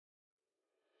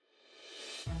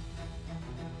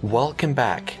Welcome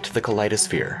back to the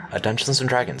Kaleidosphere, a Dungeons &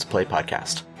 Dragons Play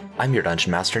Podcast. I'm your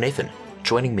Dungeon Master, Nathan.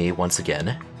 Joining me once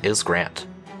again is Grant.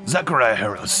 Zachariah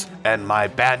Harrows, and my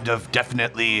band of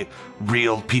definitely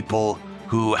real people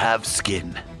who have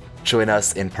skin. Join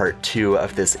us in part 2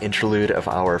 of this interlude of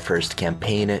our first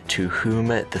campaign, To Whom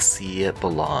the Sea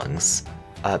Belongs.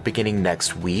 Beginning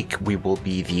next week, we will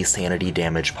be the Sanity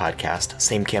Damage Podcast.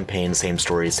 Same campaign, same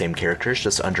stories, same characters,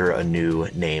 just under a new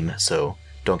name, so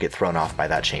don't get thrown off by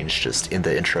that change. Just in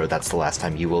the intro, that's the last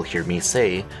time you will hear me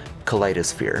say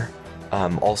Kaleidosphere.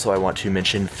 Also, I want to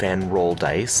mention Fan Roll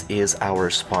Dice is our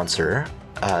sponsor.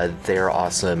 They're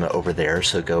awesome over there,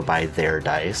 so go buy their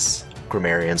dice.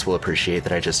 Grammarians will appreciate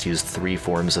that I just used 3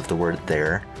 forms of the word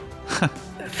there.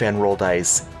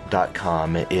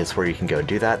 fanrolldice.com is where you can go and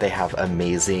do that. They have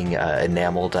amazing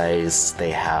enamel dice.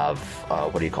 They have,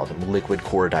 what do you call them, liquid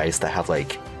core dice that have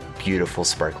like beautiful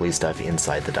sparkly stuff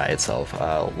inside the die itself.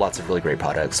 Lots of really great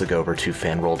products, so go over to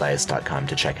fanrolldice.com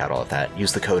to check out all of that.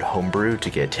 Use the code HOMEBREW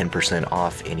to get 10%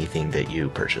 off anything that you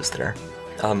purchase there.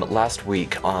 Last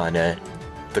week on the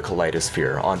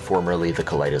Kaleidosphere, on formerly the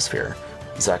Kaleidosphere,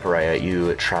 Zachariah,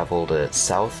 you traveled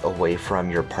south away from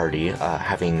your party,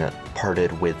 having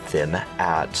parted with them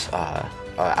at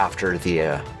after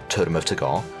the Totem of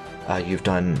Tagal. You've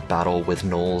done battle with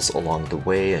gnolls along the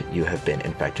way, you have been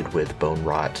infected with bone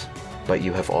rot, but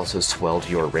you have also swelled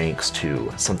your ranks to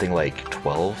something like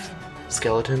 12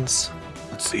 skeletons.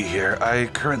 Let's see here. I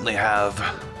currently have...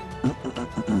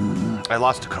 I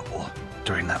lost a couple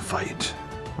during that fight.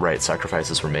 Right,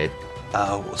 sacrifices were made.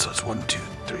 So it's 1, 2,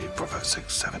 3, 4, 5,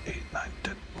 6, 7, 8, 9,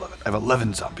 10, 11. I have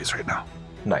 11 zombies right now.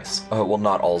 Nice. Well,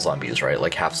 not all zombies, right?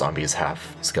 Like half zombies,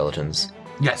 half skeletons.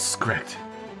 Yes, correct.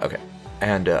 Okay.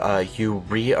 And you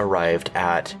re-arrived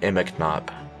at Imiknop,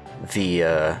 the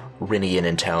Rinnian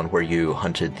in town where you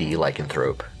hunted the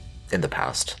lycanthrope in the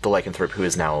past. The lycanthrope who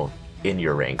is now in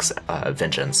your ranks,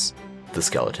 Vengeance, the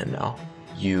skeleton now.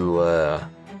 You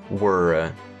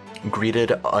were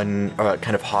greeted kind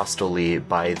of hostilely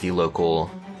by the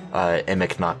local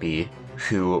Imiknapi,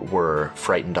 who were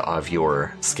frightened of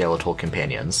your skeletal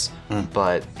companions.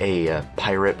 But a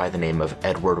pirate by the name of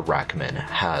Edward Rackman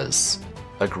has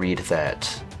agreed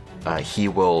that he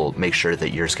will make sure that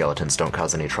your skeletons don't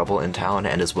cause any trouble in town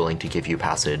and is willing to give you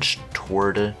passage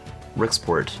toward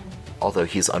Ricksport, although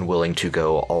he's unwilling to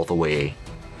go all the way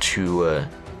to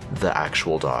the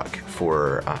actual dock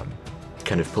for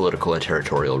kind of political and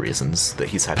territorial reasons that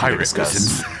he's happy to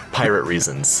discuss. Pirate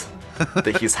reasons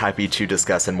that he's happy to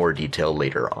discuss in more detail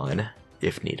later on,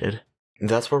 if needed.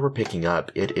 That's where we're picking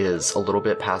up. It is a little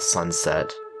bit past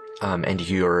sunset. And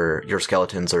your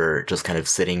skeletons are just kind of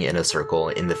sitting in a circle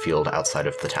in the field outside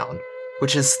of the town,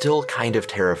 which is still kind of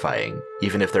terrifying,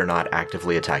 even if they're not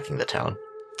actively attacking the town.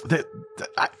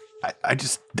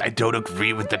 I don't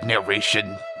agree with the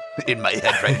narration in my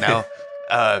head right now.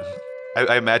 I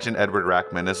imagine Edward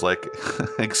Rackman is like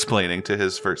explaining to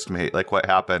his first mate like what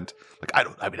happened. Like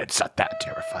it's not that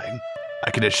terrifying.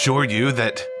 I can assure you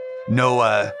that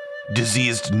no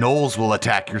diseased gnolls will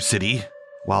attack your city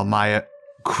while my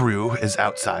crew is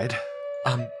outside.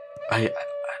 I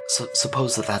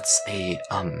suppose that's a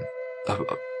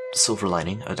silver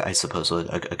lining, I suppose,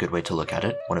 a good way to look at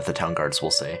it, one of the town guards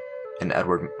will say. And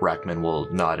Edward Rackman will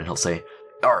nod and he'll say,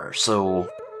 so,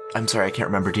 I'm sorry, I can't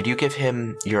remember, did you give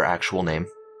him your actual name?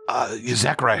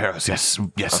 Zachariah Harrows, yes,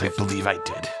 okay. I believe I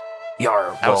did.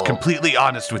 I was completely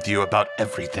honest with you about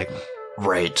everything.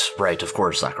 Right, of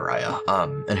course, Zachariah.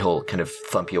 And he'll kind of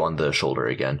thump you on the shoulder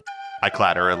again. I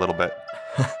clatter a little bit.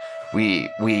 We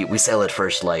sail at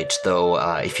first light, though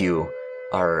if you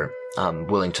are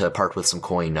willing to part with some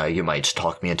coin, you might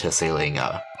talk me into sailing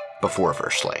before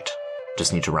first light.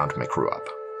 Just need to round my crew up.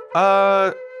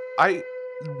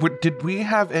 Did we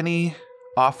have any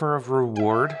offer of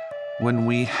reward when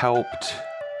we helped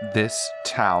this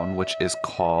town, which is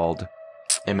called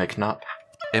Imiknop?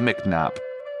 Imiknop.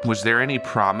 Was there any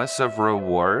promise of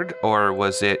reward, or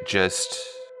was it just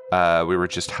we were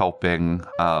just helping?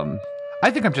 I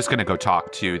think I'm just going to go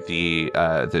talk to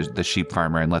the sheep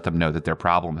farmer and let them know that their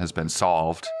problem has been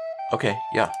solved. Okay,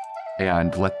 yeah.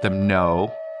 And let them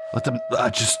know.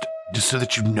 Just so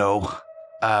that you know,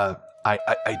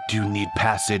 I do need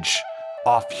passage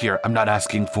off here. I'm not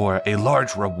asking for a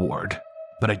large reward,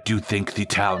 but I do think the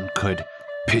town could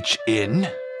pitch in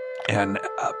and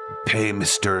pay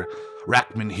Mr.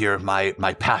 Rackman here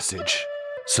my passage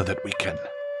so that we can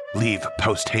leave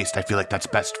post-haste. I feel like that's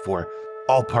best for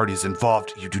all parties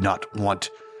involved. You do not want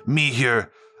me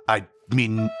here. I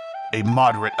mean a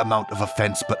moderate amount of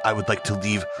offense, but I would like to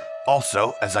leave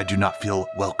also, as I do not feel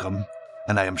welcome,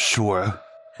 and I am sure...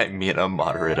 I mean a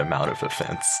moderate amount of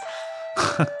offense.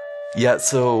 Yeah,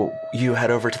 so you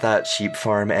head over to that sheep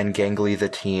farm, and Gangly the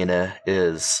teen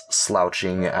is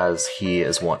slouching as he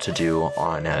is wont to do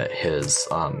on his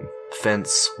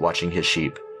fence, watching his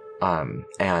sheep.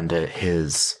 And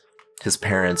his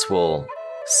parents will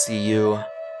see you.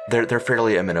 They're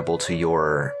fairly amenable to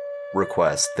your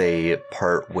request. They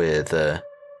part with 7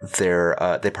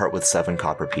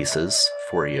 copper pieces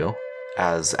for you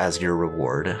as your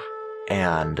reward,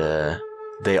 and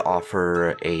they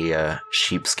offer a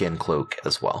sheepskin cloak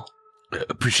as well.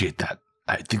 Appreciate that.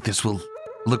 I think this will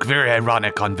look very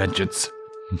ironic on Vengeance.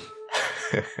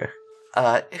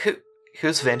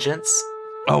 Who's Vengeance?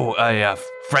 Oh, a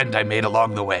friend I made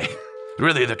along the way.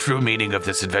 Really the true meaning of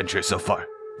this adventure so far.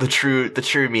 The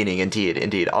true meaning,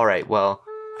 indeed. All right, well,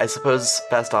 I suppose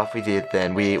best off we did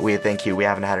then. We thank you. We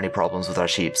haven't had any problems with our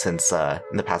sheep since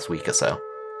in the past week or so.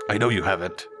 I know you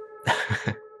haven't.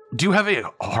 Do you have a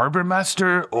harbor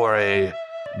master or a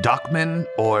dockman,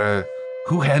 or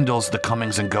who handles the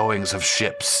comings and goings of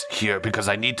ships here? Because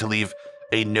I need to leave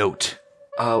a note.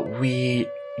 We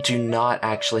do not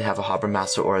actually have a harbor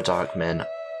master or a dockman.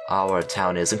 Our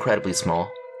town is incredibly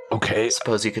small. Okay. I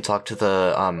suppose you could talk to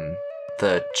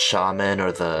the shaman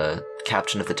or the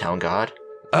captain of the town guard.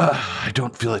 I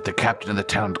don't feel like the captain of the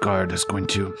town guard is going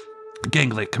to...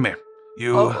 Gangly, come here.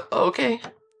 You... Oh, okay.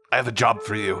 I have a job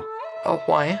for you. Oh,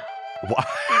 why? Why?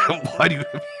 Why do you...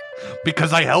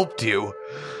 Because I helped you.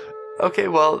 Okay,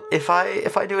 well, if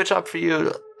I do a job for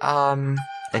you, and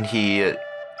he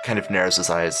kind of narrows his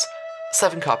eyes,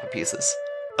 7 copper pieces.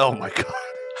 Oh my god.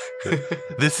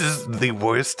 This is the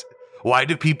worst. Why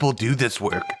do people do this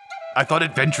work? I thought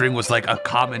adventuring was like a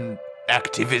common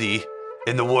activity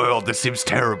in the world. This seems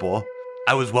terrible.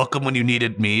 I was welcome when you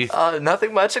needed me.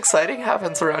 Nothing much exciting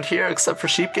happens around here except for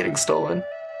sheep getting stolen.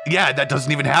 Yeah, that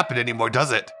doesn't even happen anymore,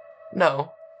 does it?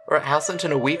 No. Or it hasn't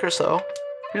in a week or so.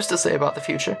 Who's to say about the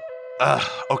future?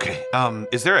 Okay.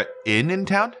 Is there an inn in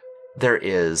town? There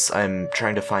is. I'm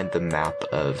trying to find the map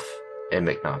of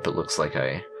Immignop. It looks like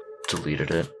I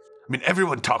deleted it. I mean,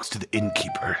 everyone talks to the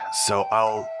innkeeper, so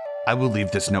I will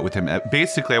leave this note with him.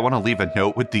 Basically, I want to leave a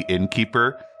note with the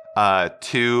innkeeper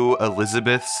to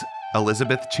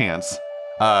Elizabeth Chance.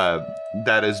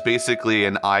 That is basically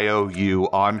an IOU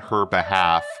on her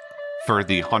behalf for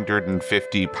the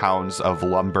 150 pounds of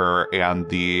lumber and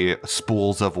the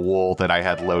spools of wool that I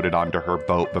had loaded onto her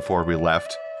boat before we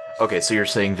left. Okay, so you're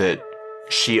saying that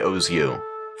she owes you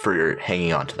for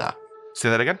hanging on to that. Say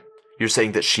that again? You're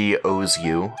saying that she owes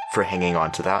you for hanging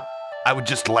on to that? I would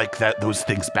just like those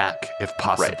things back, if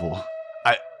possible.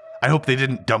 Right. I hope they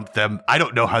didn't dump them. I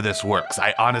don't know how this works.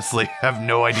 I honestly have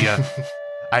no idea.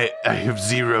 I have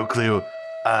zero clue.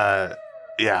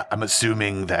 Yeah, I'm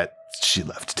assuming that she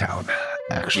left town,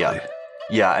 actually.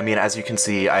 Yeah, I mean, as you can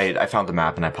see, I found the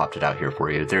map and I popped it out here for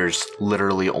you. There's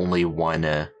literally only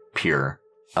one pier.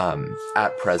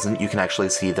 At present, you can actually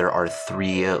see there are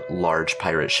 3 large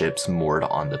pirate ships moored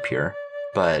on the pier.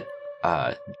 But,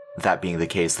 that being the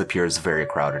case, the pier is very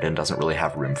crowded and doesn't really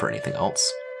have room for anything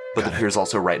else. But the pier is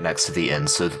also right next to the inn,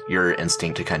 so your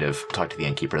instinct to kind of talk to the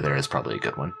innkeeper there is probably a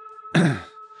good one.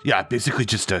 Yeah, basically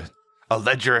just a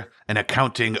ledger, an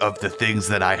accounting of the things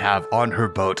that I have on her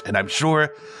boat, and I'm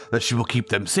sure that she will keep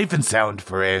them safe and sound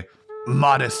for a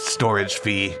modest storage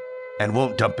fee and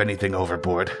won't dump anything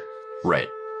overboard. Right.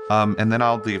 And then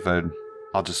I'll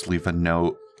just leave a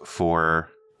note for,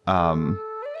 well,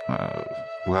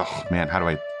 man,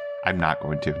 I'm not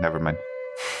going to, never mind.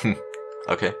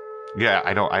 Okay. Yeah,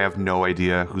 I have no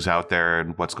idea who's out there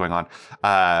and what's going on.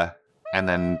 And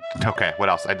then, okay, what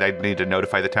else? I need to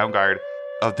notify the town guard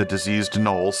of the diseased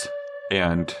gnolls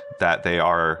and that they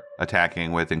are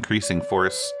attacking with increasing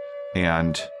force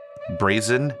and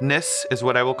brazenness is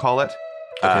what I will call it.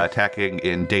 Okay. Attacking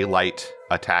in daylight,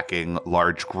 attacking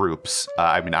large groups.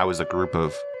 I mean, I was a group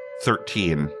of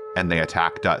 13 and they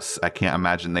attacked us. I can't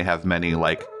imagine they have many,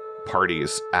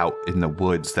 parties out in the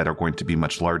woods that are going to be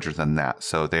much larger than that.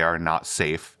 So they are not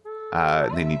safe.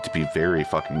 They need to be very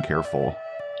fucking careful.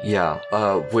 Yeah,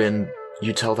 when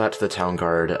you tell that to the town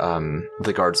guard,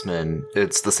 the guardsman,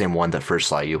 it's the same one that first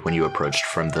saw you when you approached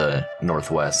from the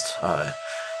northwest.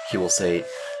 He will say,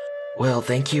 well,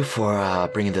 thank you for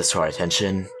bringing this to our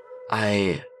attention.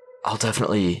 I'll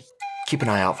definitely keep an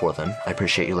eye out for them. I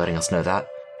appreciate you letting us know that.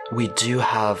 We do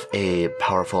have a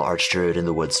powerful archdruid in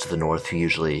the woods to the north who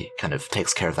usually kind of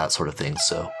takes care of that sort of thing,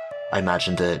 so I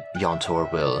imagine that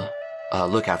Yontor will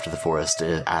look after the forest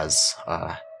as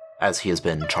he has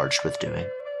been charged with doing.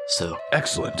 So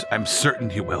excellent. I'm certain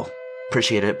he will.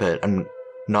 Appreciate it, but I'm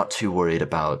not too worried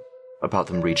about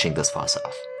them reaching this far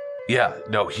south. Yeah,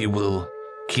 no, he will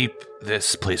keep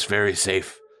this place very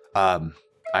safe.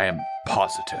 I am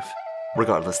positive.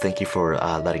 Regardless, thank you for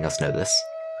letting us know this.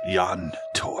 Jan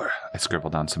Tor. I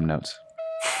scribbled down some notes.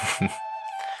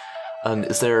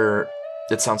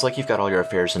 It sounds like you've got all your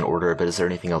affairs in order, but is there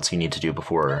anything else you need to do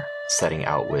before setting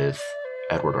out with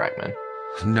Edward Rackman?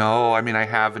 No, I mean, I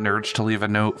have an urge to leave a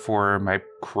note for my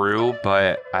crew,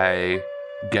 but I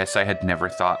guess I had never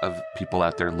thought of people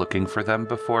out there looking for them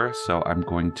before, so I'm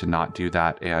going to not do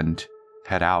that and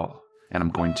head out. And I'm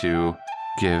going to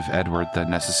give Edward the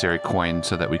necessary coin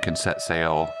so that we can set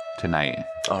sail tonight.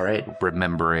 All right.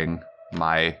 Remembering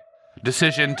my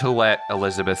decision to let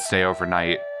Elizabeth stay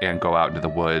overnight and go out into the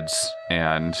woods,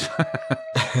 and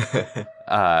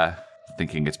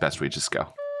thinking it's best we just go.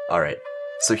 All right.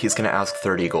 So he's going to ask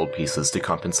 30 gold pieces to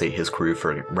compensate his crew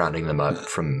for rounding them up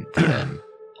from the inn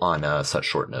on such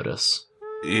short notice.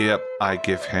 Yep, I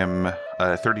give him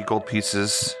 30 gold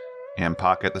pieces and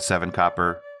pocket the 7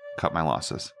 copper, cut my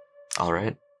losses. All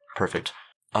right. Perfect.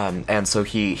 And so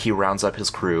he rounds up his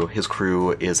crew. His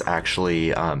crew is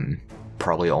actually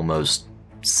probably almost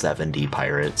 70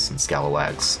 pirates and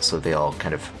scalawags, so they all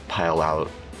kind of pile out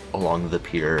along the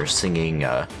pier singing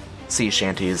sea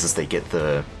shanties as they get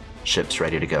the ships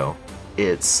ready to go.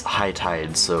 It's high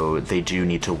tide, so they do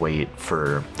need to wait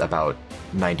for about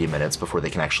 90 minutes before they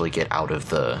can actually get out of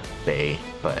the bay,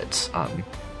 but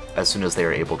as soon as they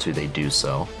are able to, they do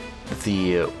so.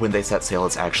 When they set sail,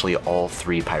 it's actually all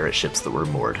 3 pirate ships that were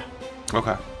moored.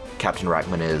 Okay. Captain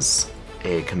Rackman is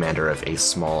a commander of a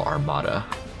small armada,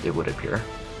 it would appear.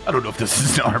 I don't know if this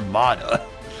is an armada.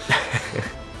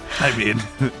 I mean...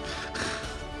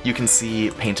 You can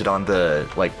see painted on the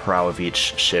prow of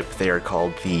each ship, they are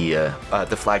called the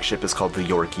flagship is called the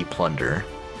Yorkie Plunder,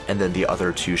 and then the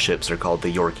other 2 ships are called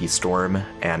the Yorkie Storm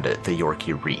and the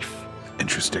Yorkie Reef.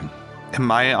 Interesting.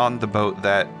 Am I on the boat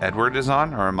that Edward is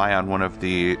on, or am I on one of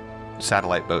the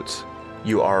satellite boats?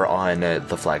 You are on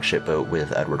the flagship boat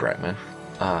with Edward Rackman.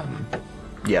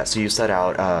 Yeah, so you set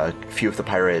out. A few of the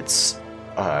pirates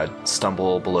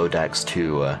stumble below decks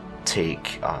to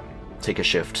take a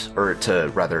shift, or to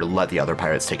rather let the other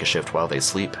pirates take a shift while they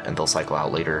sleep, and they'll cycle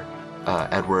out later.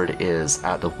 Edward is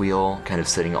at the wheel, kind of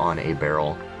sitting on a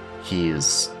barrel.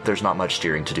 There's not much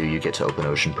steering to do. You get to open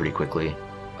ocean pretty quickly.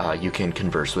 You can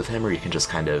converse with him, or you can just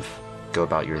kind of go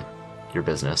about your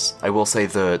business. I will say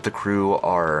the crew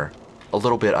are a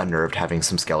little bit unnerved having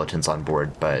some skeletons on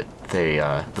board, but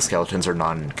the skeletons are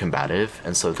non-combative,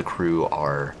 and so the crew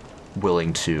are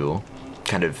willing to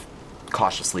kind of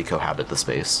cautiously cohabit the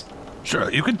space.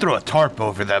 Sure, you can throw a tarp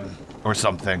over them or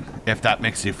something, if that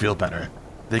makes you feel better.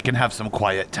 They can have some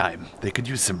quiet time. They could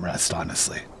use some rest,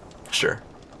 honestly. Sure.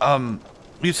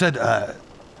 You said,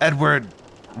 Edward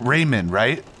Raymond,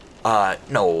 right?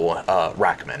 No,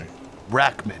 Rackman.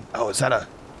 Rackman. Oh, is that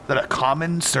a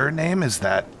common surname? It's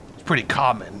pretty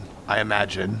common, I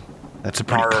imagine. That's a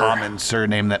pretty common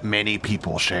surname that many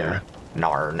people share.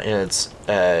 Narn, it's,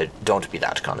 don't be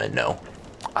that common, no.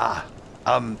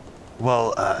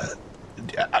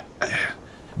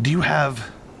 Do you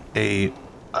have a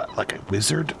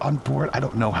wizard on board? I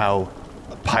don't know how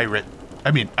a pirate...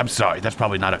 I mean, I'm sorry, that's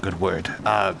probably not a good word.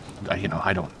 I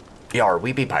don't... Yar,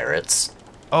 we be pirates.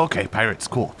 Okay, pirates,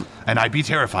 cool. And I be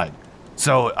terrified.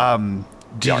 So,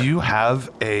 do you have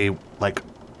a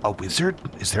wizard?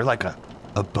 Is there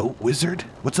a boat wizard?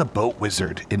 What's a boat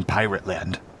wizard in pirate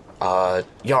land?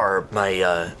 Yar,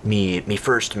 me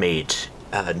first mate,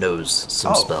 knows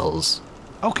some spells.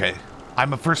 Okay.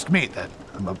 I'm a first mate then.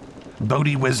 I'm a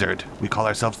boaty wizard. We call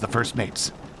ourselves the first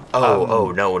mates.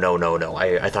 No.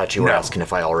 I thought you were asking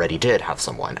if I already did have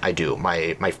someone. I do.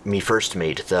 Me first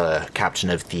mate, the captain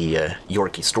of the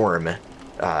Yorkie Storm,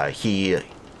 he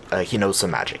knows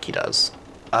some magic, he does.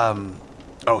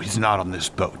 He's not on this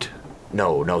boat.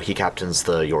 No, he captains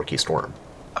the Yorkie Storm.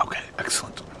 Okay,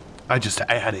 excellent. I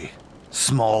had a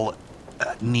small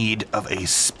need of a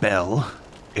spell,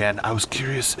 and I was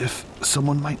curious if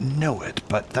someone might know it,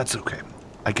 but that's okay.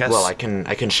 I guess... Well, I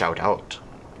can shout out.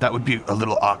 That would be a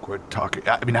little awkward talking.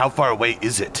 I mean, how far away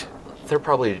is it? They're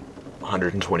probably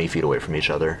 120 feet away from each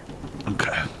other.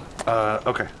 Okay.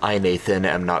 Okay. I, Nathan,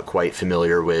 am not quite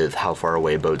familiar with how far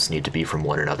away boats need to be from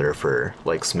one another for,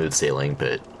 smooth sailing,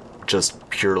 but just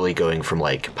purely going from,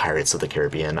 Pirates of the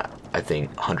Caribbean, I think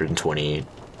 120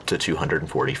 to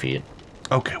 240 feet.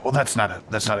 Okay, well, that's not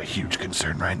a huge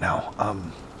concern right now.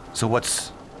 So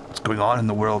what's going on in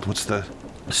the world? What's the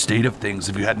state of things?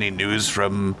 Have you had any news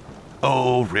from...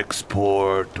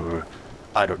 Ricksport, or,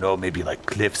 I don't know, maybe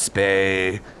Cliffs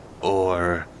Bay,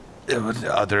 or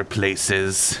other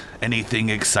places? Anything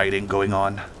exciting going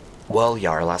on? Well,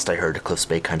 Yar, last I heard, Cliffs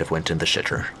Bay kind of went in the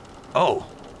shitter. Oh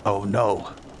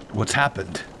no. What's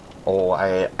happened? Oh,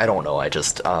 I don't know. I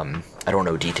just, I don't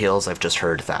know details. I've just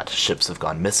heard that ships have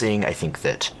gone missing. I think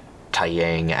that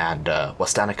Taiyang and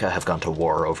Wastanica have gone to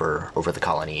war over the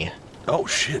colony. Oh,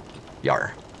 shit.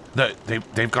 Yar.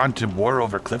 They've gone to war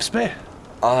over Cliffs Bay?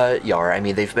 Yar. I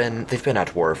mean, they've been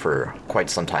at war for quite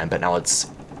some time, but now it's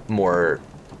more,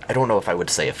 I don't know if I would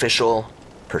say official,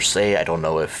 per se. I don't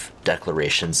know if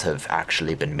declarations have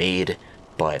actually been made,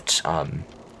 but,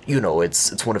 you know,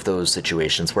 it's one of those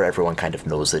situations where everyone kind of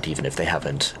knows it, even if they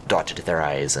haven't dotted their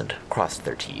I's and crossed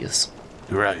their T's.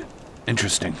 Right.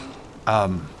 Interesting.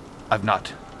 I've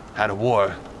not had a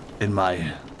war in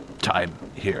my time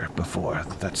here before.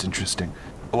 That's interesting.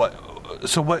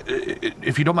 So what,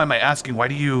 if you don't mind my asking, why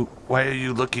are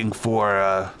you looking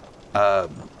for,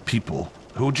 people?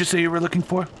 Who would you say you were looking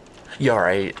for? Yar,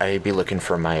 I be looking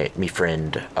for me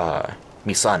friend,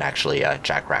 me son, actually,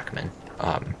 Jack Rackman.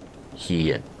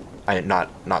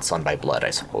 Not son by blood, I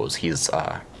suppose. He's,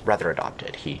 rather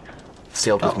adopted. He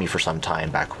sailed with me for some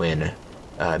time back when,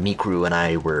 me crew and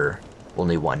I were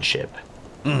only one ship.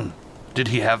 Did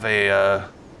he have a,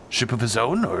 ship of his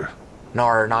own, or?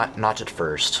 No, not at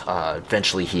first.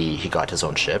 Eventually he got his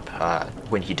own ship.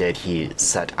 When he did, he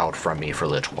set out from me for a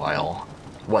little while.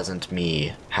 Wasn't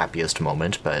me happiest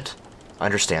moment, but I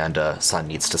understand a son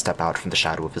needs to step out from the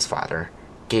shadow of his father.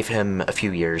 Gave him a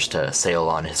few years to sail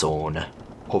on his own,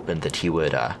 hoping that he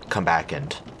would come back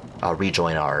and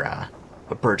rejoin our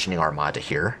burgeoning armada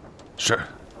here. Sure.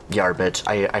 Yeah, but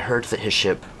I heard that his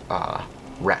ship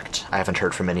wrecked. I haven't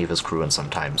heard from any of his crew in some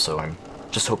time, so I'm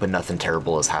just hoping nothing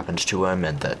terrible has happened to him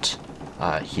and that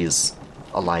he's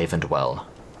alive and well.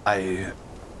 I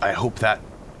hope that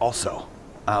also.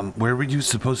 Where were you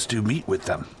supposed to meet with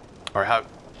them? Or how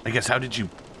did you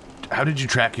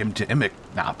track him to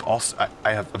Imiknop? Also,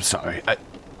 I'm sorry.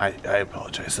 I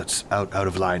apologize. That's out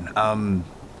of line.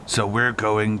 So we're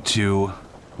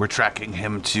tracking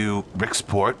him to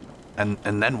Ricksport, and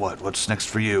then what? What's next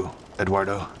for you,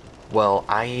 Eduardo? Well,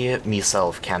 I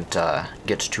myself can't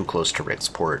get too close to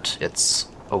Ricksport. It's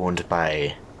owned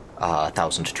by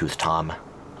Thousand Tooth Tom.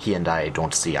 He and I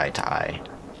don't see eye to eye.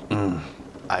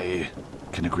 I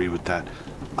can agree with that.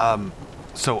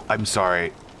 So I'm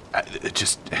sorry.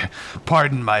 Just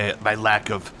pardon my lack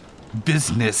of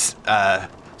business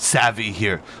savvy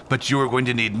here, but you are going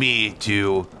to need me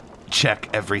to check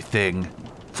everything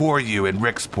for you in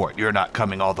Ricksport. You're not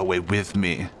coming all the way with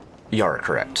me. You are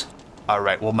correct. All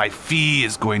right, well, my fee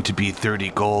is going to be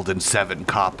 30 gold and 7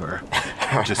 copper,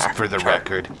 just for the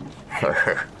record.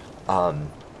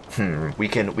 We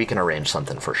can arrange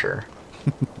something for sure.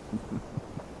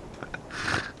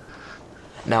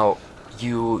 Now,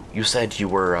 you said you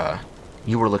were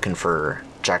looking for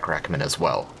Jack Rackman as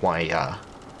well. Why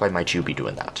might you be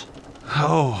doing that?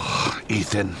 Oh,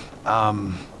 Ethan.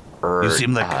 You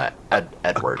seem like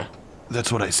Edward.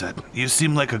 That's what I said. You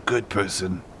seem like a good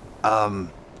person.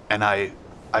 And I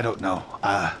don't know.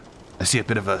 I see a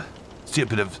bit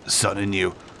of son in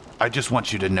you. I just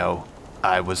want you to know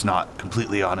I was not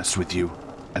completely honest with you,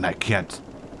 and I can't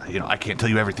tell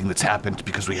you everything that's happened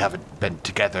because we haven't been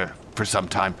together for some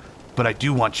time. But I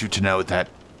do want you to know that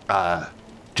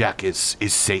Jack is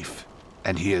safe,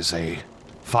 and he is a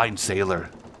fine sailor.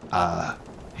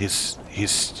 He's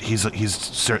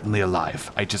certainly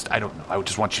alive. I don't know. I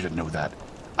just want you to know that.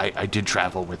 I did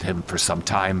travel with him for some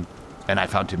time, and I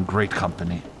found him great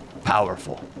company,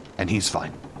 powerful, and he's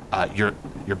fine.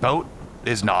 Your boat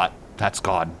is not. That's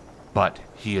gone, but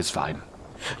he is fine.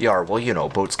 Yar, well,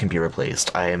 boats can be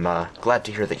replaced. I'm glad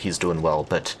to hear that he's doing well,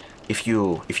 but if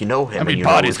you know him, and you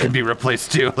bodies know can be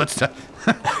replaced too. Let's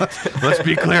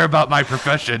be clear about my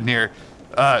profession here.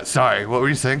 Sorry, what were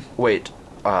you saying? Wait,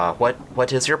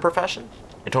 what is your profession?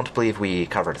 I don't believe we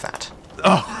covered that.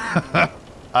 Oh,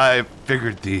 I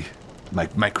figured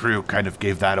my crew kind of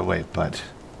gave that away, but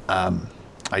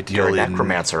I deal You're a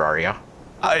necromancer, are you?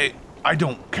 I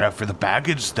don't care for the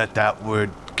baggage that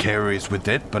word carries with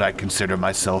it, but I consider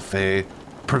myself a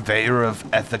purveyor of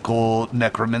ethical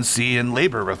necromancy and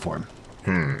labor reform.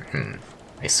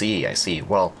 I see.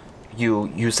 Well,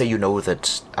 you say you know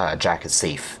that Jack is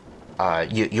safe.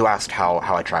 You asked how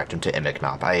I tracked him to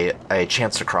Imiknop. I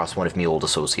chanced across one of me old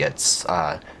associates,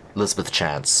 Elizabeth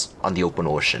Chance, on the open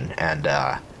ocean, and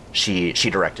she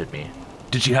directed me.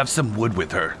 Did she have some wood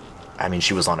with her? I mean,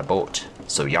 she was on a boat,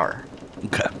 so yar.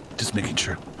 Okay, just making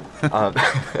sure.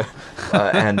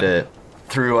 And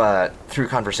through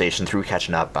conversation, through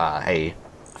catching up, I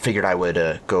figured I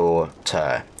would go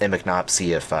to Imiknop,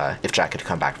 see if Jack had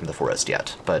come back from the forest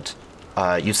yet. But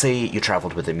you say you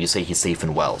traveled with him. You say he's safe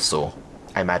and well, so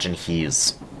I imagine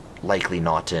he's likely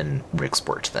not in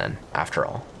Ricksport then, after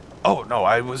all. Oh, no,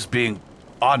 I was being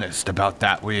honest about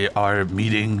that. We are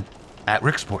meeting at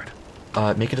Ricksport.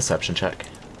 Make a deception check.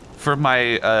 For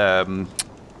my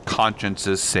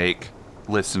conscience's sake,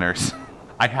 listeners,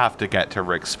 I have to get to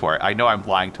Ricksport. I know I'm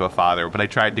lying to a father, but I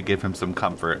tried to give him some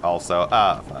comfort also.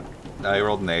 Fuck. I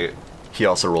rolled an 8. He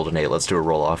also rolled an 8. Let's do a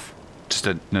roll off. Just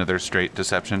another straight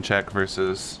deception check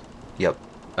versus... Yep.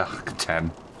 Ugh,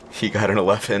 10. He got an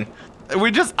 11. We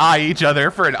just eye each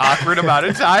other for an awkward amount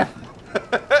of time.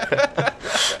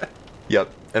 Yep.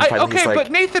 And finally he's like,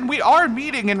 but Nathan, we are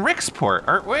meeting in Ricksport,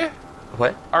 aren't we?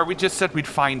 what? Or we just said we'd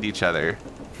find each other.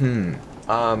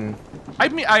 I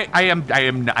mean,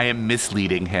 I am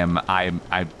misleading him. I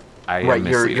am Right,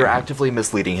 misleading you're him. actively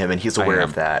misleading him, and he's aware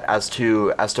of that. As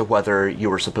to whether you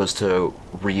were supposed to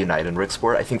reunite in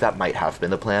Ricksport, I think that might have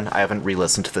been the plan. I haven't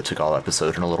re-listened to the Tagal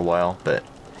episode in a little while, but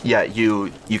yeah,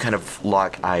 you kind of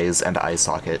lock eyes and eye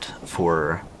socket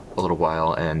for a little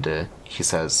while, and he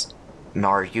says,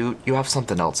 "Nar, you have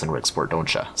something else in Ricksport,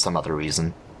 don't you? Some other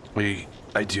reason?"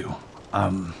 I do.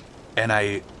 And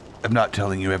I am not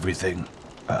telling you everything,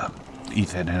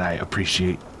 Ethan, and I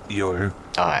appreciate your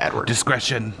Edward.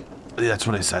 discretion. That's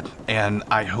what I said. And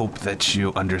I hope that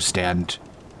you understand.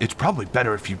 It's probably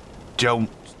better if you don't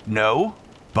know,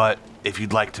 but if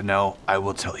you'd like to know, I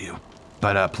will tell you.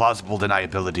 But plausible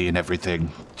deniability and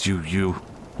everything. Do you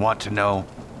want to know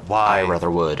why? I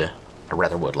rather would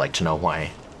like to know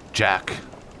why. Jack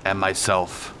and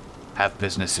myself have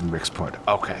business in Ricksport.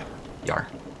 Okay. Yar.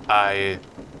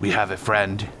 We have a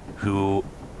friend who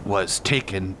was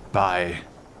taken by...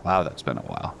 Wow, that's been a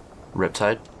while.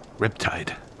 Riptide?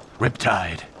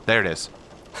 Riptide. There it is.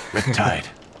 Riptide.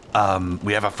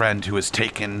 We have a friend who was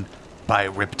taken by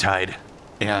Riptide,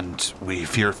 and we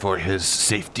fear for his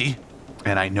safety.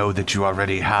 And I know that you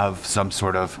already have some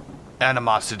sort of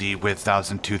animosity with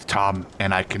Thousand Tooth Tom,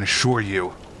 and I can assure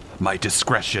you my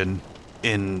discretion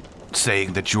in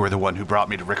saying that you are the one who brought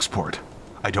me to Ricksport.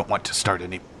 I don't want to start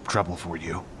any trouble for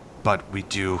you, but we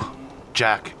do.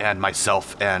 Jack and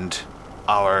myself and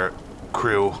our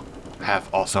crew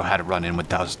have also had a run-in with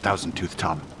Thousand Tooth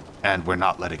Tom, and we're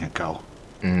not letting it go.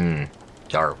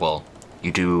 Yar, well,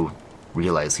 you do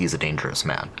realize he's a dangerous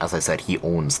man. As I said, he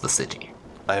owns the city.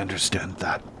 I understand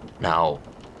that. Now,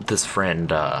 this friend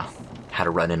had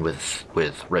a run-in with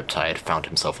Riptide, found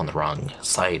himself on the wrong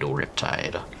side of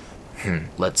Riptide.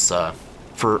 Let's,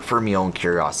 for my own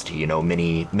curiosity, you know,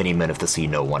 many men of the sea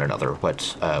know one another.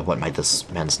 What might this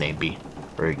man's name be?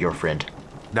 Or your friend?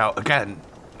 Now, again,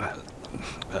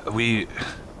 we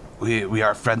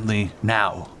are friendly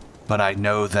now, but I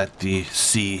know that the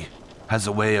sea has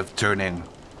a way of turning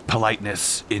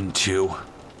politeness into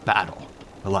battle,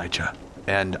 Elijah.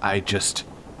 And I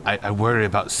worry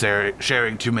about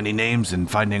sharing too many names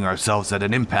and finding ourselves at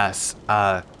an impasse.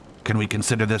 Can we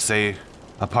consider this a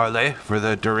parlay for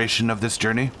the duration of this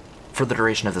journey? For the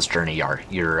duration of this journey, Yar,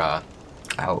 you're out.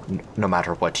 No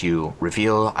matter what you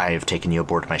reveal, I've taken you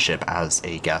aboard my ship as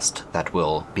a guest that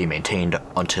will be maintained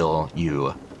until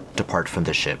you depart from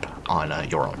the ship on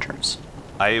your own terms.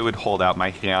 I would hold out my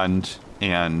hand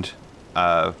and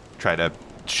try to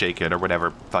shake it or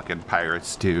whatever fucking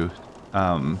pirates do.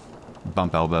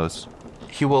 Bump elbows.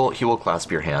 He will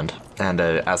clasp your hand, and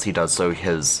as he does so,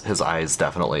 his eyes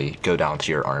definitely go down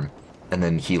to your arm, and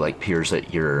then he peers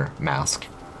at your mask.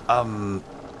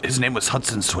 His name was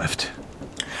Hudson Swift.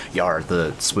 Yar,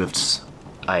 the Swifts,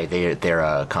 they're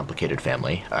a complicated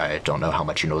family. I don't know how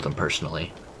much you know them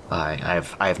personally. I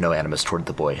have no animus toward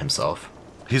the boy himself.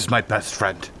 He's my best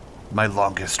friend, my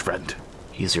longest friend.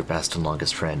 He's your best and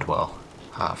longest friend. Well,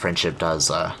 friendship does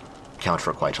count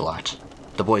for quite a lot.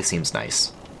 The boy seems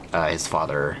nice. His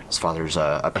father's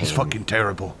a pain. He's fucking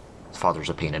terrible. His father's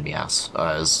a pain in the ass.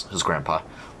 His grandpa.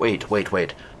 Wait.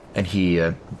 And he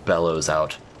bellows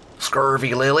out,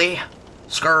 "Scurvy Lily!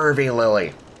 Scurvy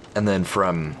Lily!" And then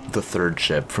from the third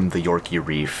ship, from the Yorkie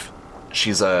Reef,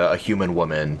 she's a human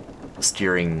woman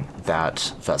steering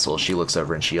that vessel. She looks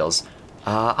over and she yells,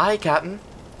 "Aye, Captain.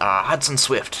 Hudson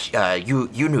Swift. You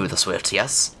knew the Swifts,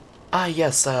 yes?"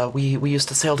 Yes, we used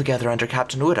to sail together under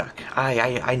Captain Udak.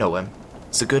 I know him.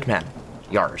 He's a good man.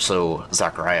 Yar, so,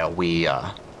 Zachariah, we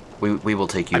will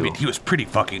take you... I mean, he was pretty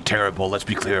fucking terrible, let's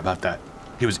be clear about that.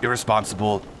 He was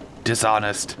irresponsible,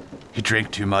 dishonest, he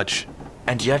drank too much.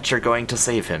 And yet you're going to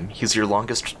save him. He's your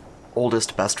longest,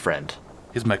 oldest, best friend.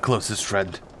 He's my closest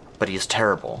friend. But he's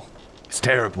terrible. He's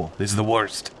terrible. He's the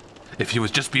worst. If he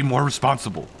was just be more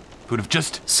responsible, he would have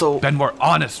just been more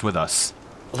honest with us.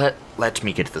 Let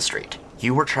me get this straight.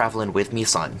 You were traveling with me,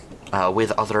 son,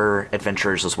 with other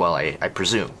adventurers as well, I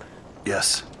presume.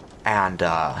 Yes. And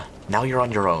now you're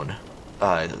on your own,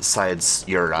 besides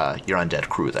your undead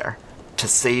crew there. to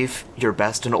save your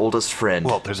best and oldest friend.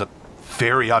 Well, there's a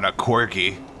fairy on a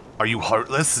corgi. Are you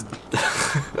heartless?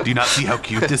 Do you not see how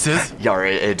cute this is? Yar,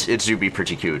 it do be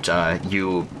pretty cute.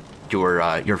 Your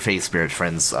faith spirit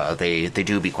friends, they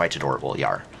do be quite adorable,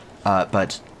 Yar.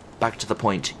 But back to the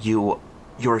point,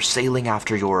 you're sailing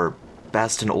after your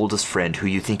best and oldest friend who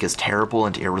you think is terrible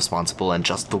and irresponsible and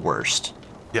just the worst.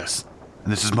 Yes,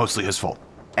 and this is mostly his fault.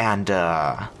 And,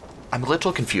 I'm a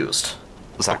little confused,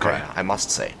 Zachariah, Okay. I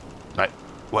must say.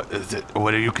 What is it?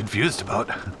 What are you confused about?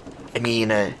 I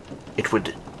mean, it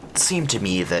would seem to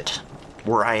me that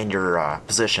were I in your,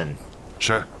 position,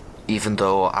 Sure. even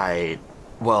though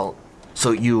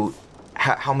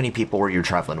how many people were you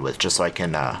traveling with, just so I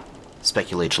can,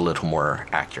 speculate a little more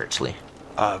accurately?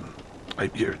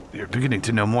 You're beginning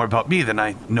to know more about me than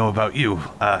I know about you.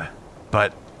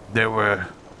 But there were,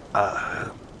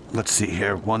 let's see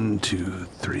here, 1, 2,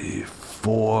 3,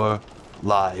 4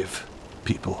 live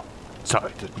people.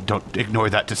 Sorry, don't ignore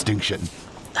that distinction.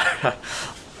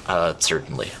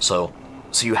 Certainly. So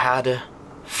you had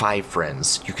 5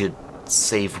 friends. You could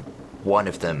save one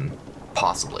of them,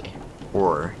 possibly.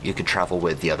 Or you could travel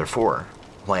with the other 4.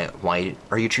 Why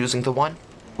are you choosing the one?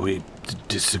 We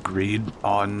disagreed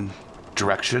on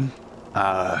direction.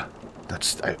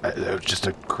 That's just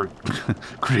a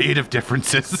creative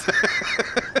differences.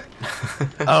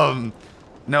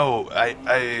 No,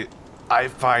 I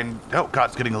find. Oh God,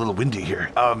 it's getting a little windy here.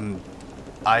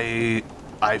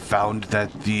 I found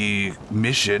that the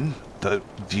mission, the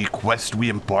quest we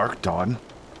embarked on,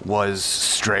 was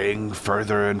straying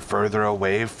further and further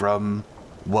away from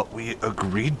what we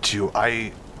agreed to.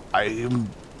 I am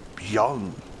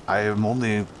young. I am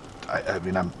only.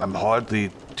 I'm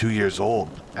hardly 2 years old,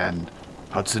 and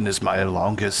Hudson is my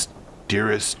longest,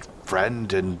 dearest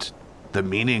friend, and the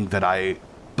meaning that I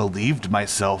believed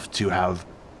myself to have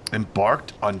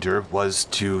embarked under was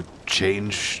to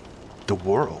change the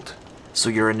world. So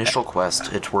your initial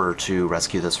quest, it were to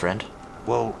rescue this friend?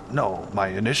 Well, no, my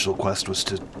initial quest was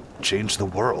to change the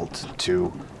world,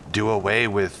 to do away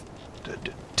with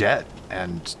debt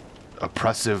and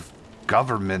oppressive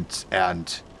government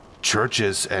and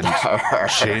churches, and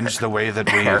change the way that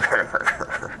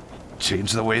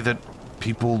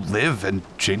people live and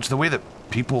change the way that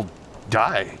people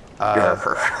die.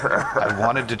 I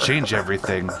wanted to change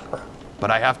everything, but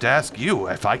I have to ask you,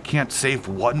 if I can't save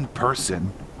one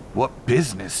person, what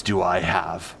business do I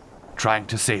have trying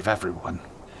to save everyone?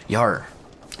 Yar.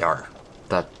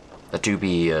 That do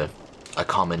be a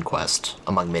common quest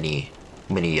among many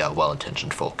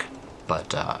well-intentioned folk.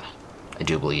 But I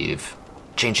do believe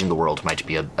changing the world might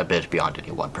be a bit beyond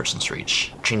any one person's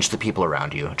reach. Change the people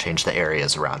around you, change the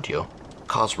areas around you,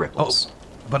 cause ripples. Oh,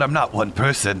 but I'm not one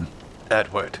person,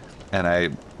 Edward. And I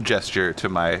gesture to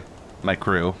my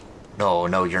crew.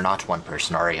 No, you're not one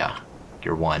person, are ya?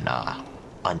 You're one,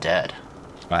 undead.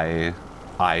 I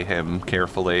eye him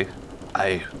carefully.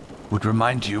 I would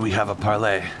remind you we have a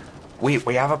parlay. We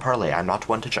have a parlay. I'm not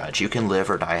one to judge. You can live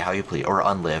or die how you please, or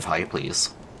unlive how you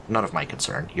please. None of my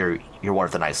concern. You're one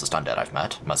of the nicest undead I've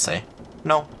met, I must say.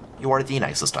 No, you are the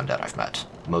nicest undead I've met.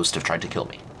 Most have tried to kill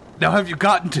me. Now, have you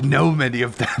gotten to know many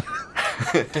of them?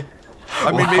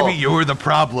 I mean, maybe you're the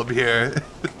problem here.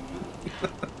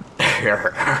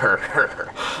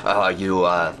 You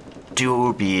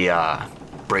do be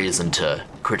brazen to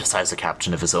criticize the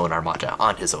captain of his own armada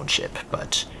on his own ship,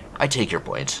 but I take your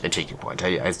point.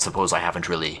 I suppose I haven't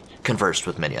really conversed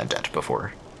with many undead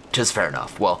before. 'Tis fair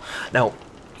enough. Well, now,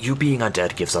 you being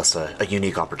undead gives us a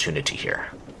unique opportunity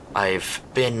here. I've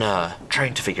been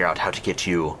trying to figure out how to get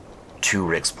you to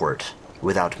Ricksport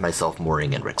without myself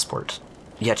mooring in Ricksport.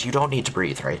 Yet you don't need to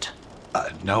breathe, right?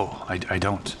 No, I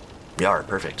don't. Yeah,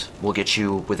 perfect. We'll get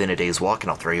you within a day's walk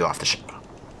and I'll throw you off the ship.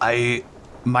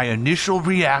 My initial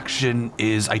reaction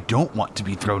is I don't want to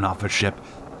be thrown off a ship,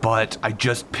 but I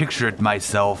just pictured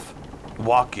myself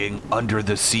walking under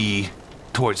the sea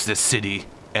towards this city,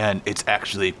 and it's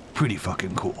actually pretty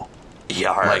fucking cool.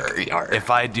 Yar.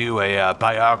 If I do a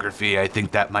biography, I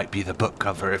think that might be the book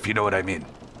cover, if you know what I mean.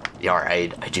 Yar, I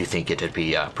do think it'd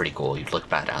be pretty cool. You'd look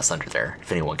badass under there,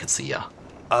 if anyone could see ya.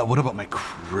 What about my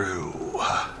crew?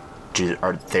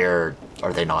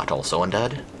 Are they not also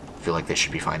undead? I feel like they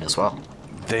should be fine as well.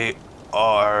 They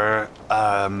are,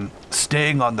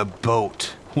 staying on the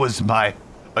boat was my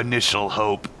initial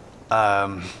hope.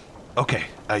 Okay,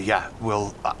 yeah,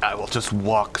 I will just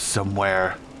walk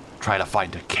somewhere, try to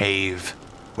find a cave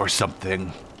or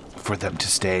something for them to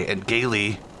stay. And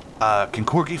Gailey, can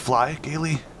Corgi fly,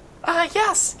 Gailey?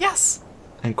 Yes.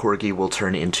 And Corgi will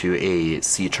turn into a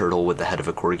sea turtle with the head of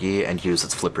a corgi and use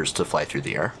its flippers to fly through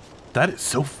the air. That is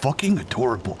so fucking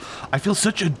adorable. I feel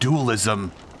such a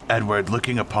dualism Edward,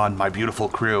 looking upon my beautiful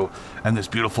crew and this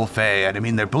beautiful fae, and I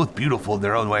mean, they're both beautiful in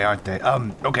their own way, aren't they?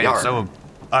 Okay,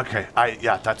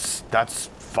 Yarr. that's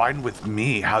fine with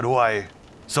me.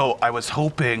 So I was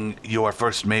hoping your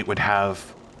first mate would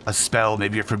have a spell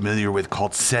maybe you're familiar with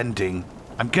called Sending.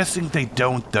 I'm guessing they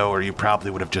don't, though, or you probably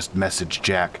would have just messaged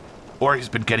Jack. Or he's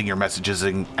been getting your messages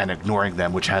and ignoring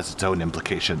them, which has its own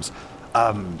implications.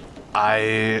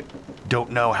 I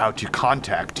don't know how to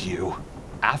contact you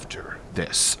after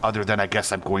this, other than I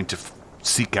guess I'm going to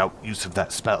seek out use of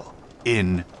that spell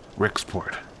in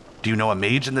Ricksport. Do you know a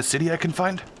mage in the city I can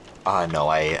find? No,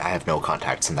 I have no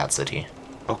contacts in that city.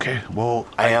 Okay, well...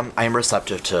 I am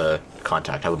receptive to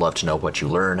contact. I would love to know what you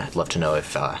learn. I'd love to know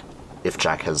if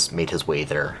Jack has made his way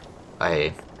there.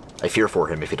 I fear for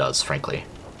him if he does, frankly.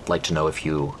 I'd like to know if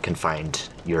you can find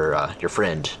your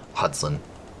friend, Hudson.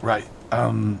 Right.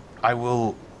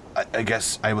 I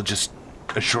guess I will just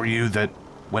assure you that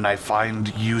when I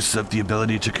find use of the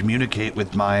ability to communicate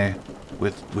with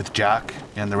with Jack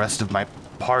and the rest of my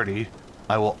party,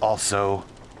 I will also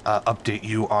update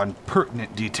you on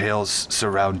pertinent details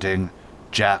surrounding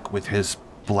Jack with his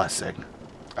blessing.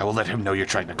 I will let him know you're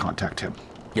trying to contact him.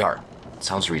 Yarr.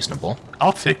 Sounds reasonable.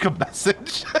 I'll take a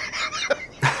message.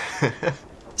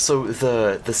 So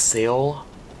the sail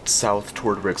south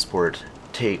toward Ricksport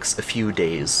takes a few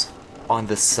days. On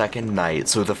the second night,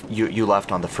 so you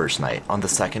left on the first night. On the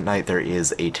second night, there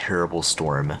is a terrible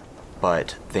storm,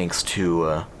 but thanks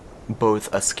to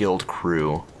both a skilled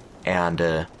crew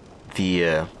and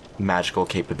the magical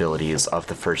capabilities of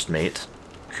the first mate,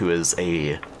 who is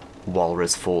a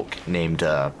walrus folk named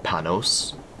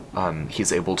Panos,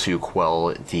 he's able to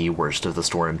quell the worst of the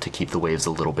storm to keep the waves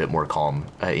a little bit more calm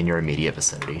in your immediate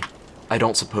vicinity. I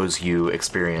don't suppose you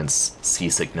experience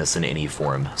seasickness in any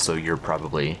form, so you're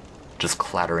probably just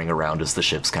clattering around as the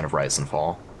ships kind of rise and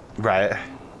fall. Right.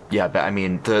 Yeah, but I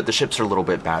mean, the ships are a little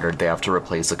bit battered. They have to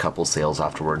replace a couple sails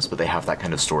afterwards, but they have that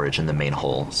kind of storage in the main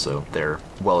hull, so they're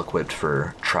well equipped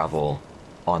for travel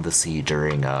on the sea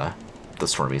during the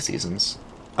stormy seasons.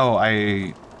 Oh,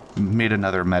 I made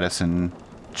another medicine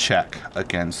check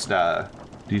against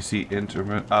DC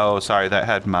Interlude. Oh, sorry, that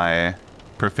had my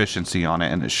proficiency on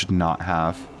it, and it should not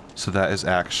have. So that is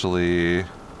actually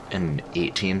An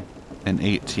 18? an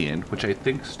 18, which I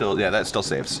think still, yeah, that still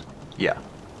saves. Yeah.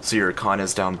 So your con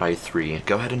is down by 3.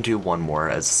 Go ahead and do one more,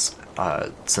 as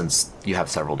since you have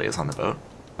several days on the boat.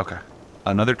 Okay.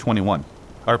 Another 21.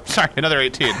 Or, sorry, another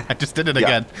 18. I just did it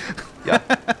again. Yeah.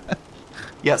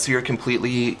 Yeah, so you're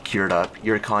completely cured up.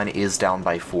 Your con is down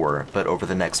by 4, but over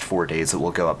the next 4 days it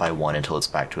will go up by 1 until it's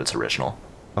back to its original.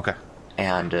 Okay.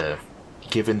 And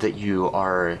given that you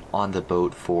are on the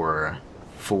boat for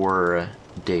 4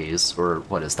 days, or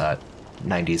what is that?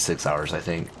 96 hours, I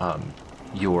think.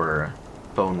 Your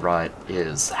bone rot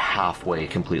is halfway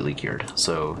completely cured,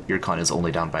 so your con is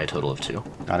only down by a total of 2.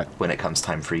 Got it. When it comes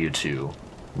time for you to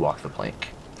walk the plank.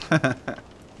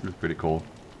 That's pretty cool.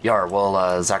 Yar,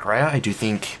 well, Zachariah, I do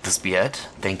think this be it.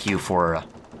 Thank you for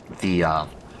the,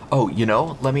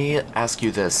 Oh, let me ask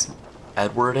you this.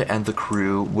 Edward and the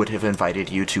crew would have invited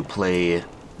you to play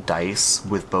dice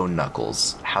with bone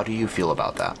knuckles. How do you feel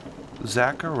about that?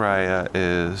 Zachariah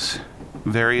is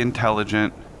very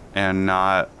intelligent and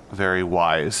not very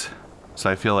wise. So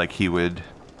I feel like he would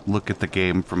look at the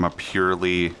game from a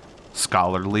purely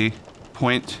scholarly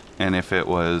point, and if it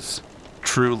was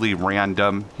truly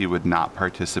random, he would not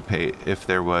participate. If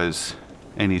there was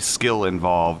any skill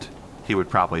involved, he would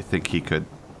probably think he could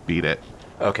beat it.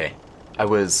 Okay. I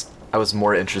was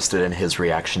more interested in his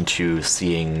reaction to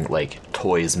seeing, like,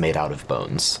 toys made out of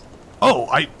bones. Oh,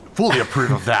 I fully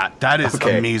approve of that. That is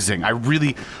Okay. amazing.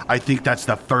 I think that's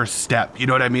the first step. You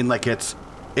know what I mean? Like,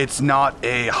 it's not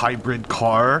a hybrid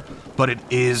car, but it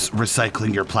is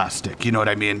recycling your plastic. You know what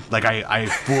I mean? Like, I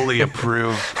fully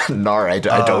approve. Nar, I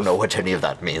don't know what any of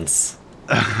that means.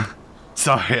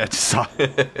 Sorry, I just saw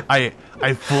it.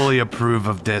 I fully approve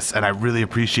of this, and I really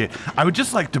appreciate. I would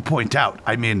just like to point out,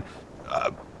 I mean,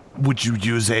 would you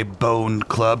use a bone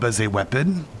club as a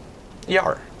weapon?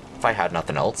 Yar, if I had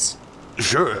nothing else.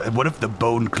 Sure. What if the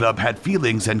bone club had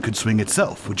feelings and could swing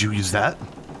itself? Would you use that?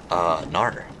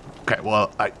 Nar. Okay,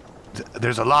 well,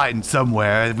 there's a line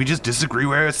somewhere. We just disagree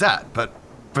where it's at, but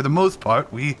for the most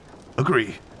part, we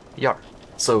agree. Yar.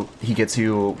 So he gets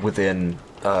you within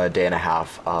a day and a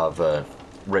half of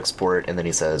Ricksport, and then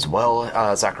he says,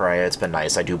 well, Zachariah, it's been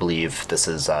nice. I do believe this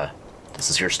is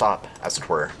your stop, as it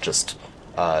were. Just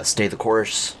stay the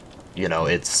course.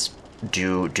 It's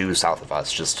due south of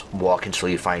us. Just walk until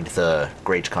you find the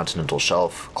Great Continental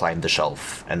Shelf, climb the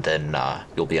shelf, and then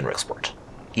you'll be in Ricksport.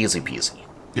 Easy peasy.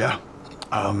 Yeah.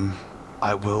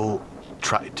 I will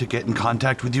tried to get in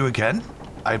contact with you again.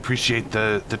 I appreciate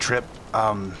the trip.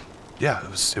 Yeah,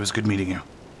 it was good meeting you.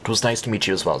 It was nice to meet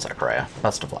you as well, Zachariah.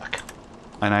 Best of luck.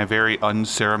 And I very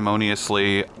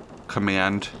unceremoniously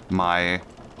command my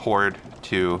horde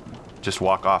to just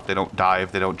walk off. They don't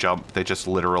dive, they don't jump, they just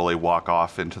literally walk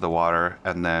off into the water,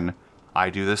 and then I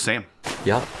do the same.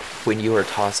 Yep. When you are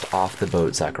tossed off the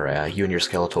boat, Zachariah, you and your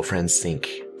skeletal friends sink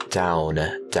down,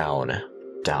 down,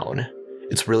 down.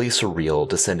 It's really surreal,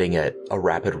 descending at a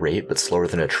rapid rate, but slower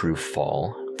than a true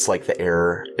fall. It's like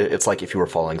it's like if you were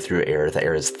falling through air, the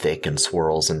air is thick and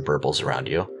swirls and burbles around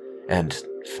you. And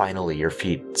finally, your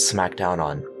feet smack down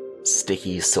on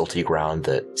sticky, silty ground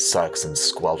that sucks and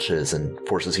squelches and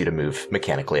forces you to move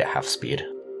mechanically at half speed.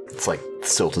 It's like the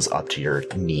silt is up to your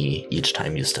knee each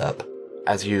time you step.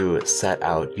 As you set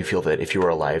out, you feel that if you were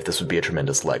alive, this would be a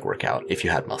tremendous leg workout if you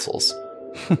had muscles.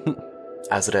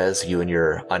 As it is, you and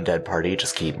your undead party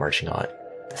just keep marching on.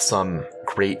 Some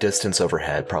great distance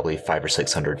overhead, probably 500 or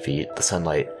 600 feet, the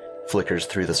sunlight flickers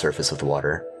through the surface of the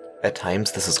water. At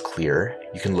times, this is clear.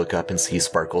 You can look up and see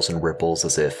sparkles and ripples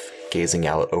as if gazing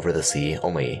out over the sea,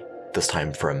 only this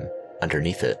time from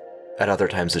underneath it. At other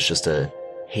times, it's just a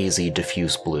hazy,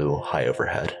 diffuse blue high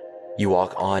overhead. You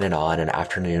walk on, and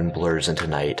afternoon blurs into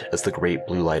night as the great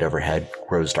blue light overhead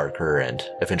grows darker and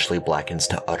eventually blackens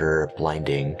to utter,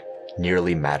 blinding,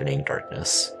 nearly maddening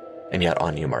darkness. And yet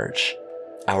on you march.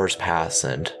 Hours pass,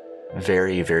 and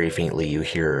very, very faintly you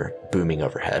hear booming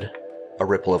overhead. A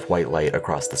ripple of white light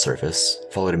across the surface,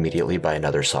 followed immediately by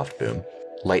another soft boom.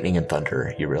 Lightning and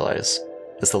thunder, you realize.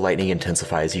 As the lightning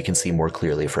intensifies, you can see more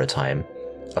clearly for a time.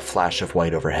 A flash of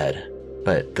white overhead,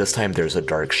 but this time there's a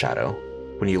dark shadow.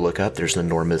 When you look up, there's an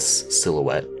enormous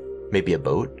silhouette. Maybe a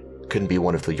boat? Couldn't be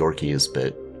one of the Yorkies,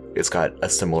 but it's got a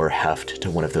similar heft to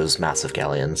one of those massive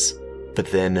galleons. But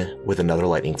then, with another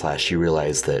lightning flash, you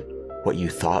realize that what you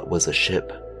thought was a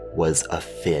ship was a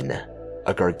fin.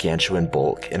 A gargantuan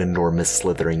bulk, an enormous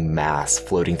slithering mass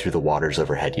floating through the waters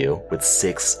overhead you, with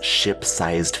 6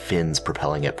 ship-sized fins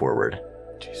propelling it forward.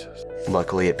 Jesus.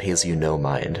 Luckily, it pays you no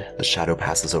mind. The shadow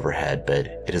passes overhead, but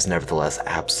it is nevertheless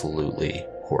absolutely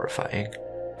horrifying.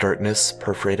 Darkness,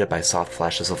 perforated by soft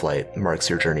flashes of light, marks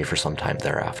your journey for some time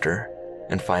thereafter.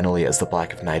 And finally, as the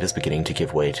black of night is beginning to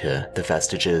give way to the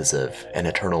vestiges of an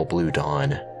eternal blue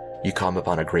dawn, you come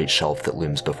upon a great shelf that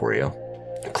looms before you.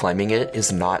 Climbing it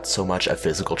is not so much a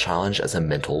physical challenge as a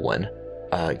mental one.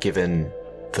 Given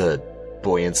the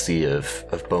buoyancy of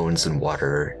bones and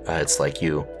water, it's like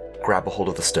you grab a hold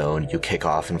of the stone, you kick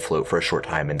off and float for a short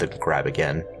time and then grab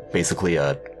again. Basically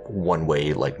a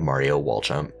one-way, like Mario wall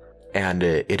jump. And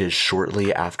it is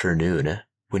shortly after noon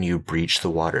when you breach the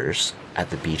waters at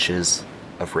the beaches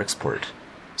of Ricksport,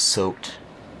 soaked,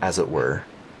 as it were,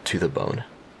 to the bone.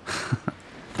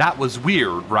 That was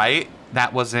weird, right?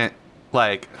 That wasn't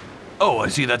like, Oh, I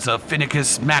see that's a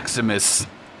Finicus Maximus.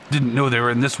 Didn't know they were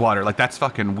in this water. like that's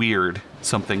fucking weird.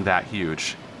 Something that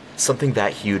huge. Something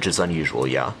that huge is unusual,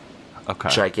 yeah. Okay.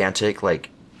 Gigantic,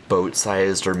 like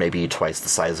boat-sized or maybe twice the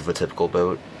size of a typical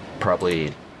boat,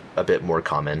 probably a bit more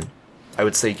common. I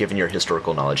would say, given your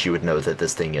historical knowledge, you would know that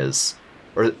this thing is,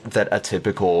 or that a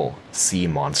typical sea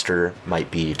monster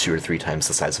might be 2 or 3 times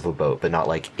the size of a boat, but not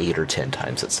like 8 or 10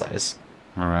 times its size.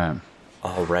 All right.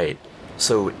 All right.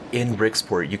 So in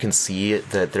Ricksport, you can see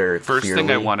that they're First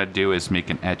thing I want to do is make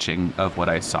an etching of what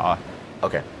I saw.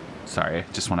 Okay. Sorry,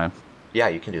 just want to... Yeah,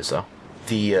 you can do so.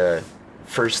 The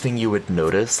first thing you would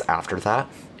notice after that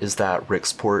is that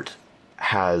Ricksport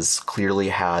has clearly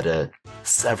had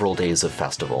several days of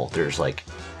festival. There's like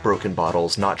broken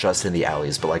bottles, not just in the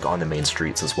alleys, but like on the main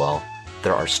streets as well.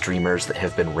 There are streamers that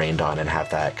have been rained on and have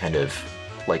that kind of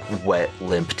like wet,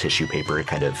 limp tissue paper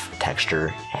kind of texture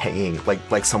hanging,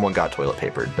 like someone got toilet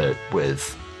papered, but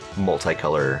with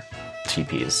multicolor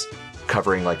teepees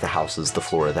covering like the houses, the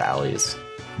floor of the alleys.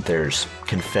 There's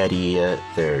confetti,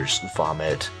 there's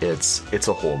vomit. It's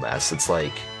a whole mess. It's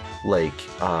like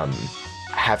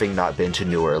having not been to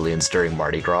New Orleans during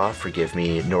Mardi Gras, forgive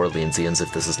me, New Orleansians,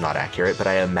 if this is not accurate, but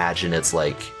I imagine it's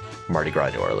like Mardi Gras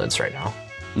New Orleans right now.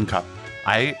 Okay.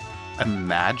 I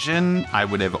imagine I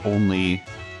would have only...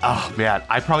 Oh, man,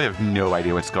 I probably have no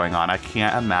idea what's going on. I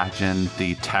can't imagine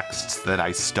the texts that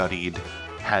I studied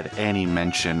had any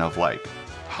mention of, like,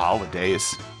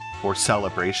 holidays or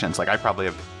celebrations. Like, I probably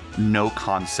have no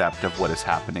concept of what is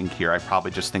happening here. I probably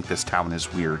just think this town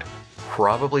is weird.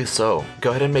 Probably so.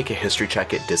 Go ahead and make a history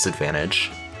check at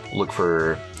disadvantage. Look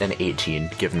for an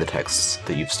 18, given the texts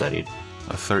that you've studied.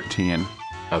 A 13.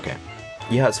 Okay.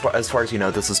 Yeah, as far as you know,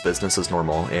 this is business as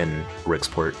normal in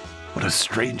Ricksport. What a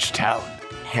strange town.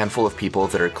 handful of people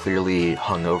that are clearly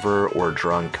hungover or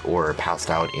drunk or passed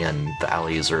out in the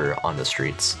alleys or on the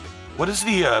streets. What is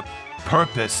the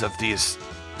purpose of these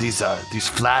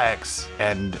flags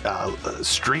and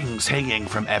strings hanging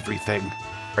from everything?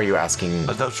 Are you asking?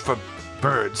 Are those for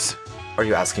birds? Are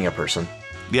you asking a person?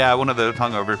 Yeah, one of the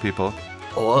hungover people.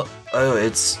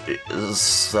 It's a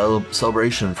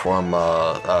celebration from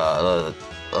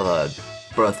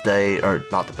birthday, or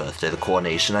not the birthday, the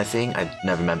coronation, I think. I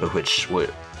never remember which.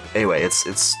 Anyway,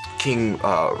 it's King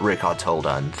Rickard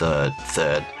Toldan, the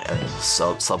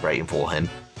celebrating for him.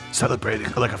 Celebrating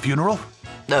like a funeral?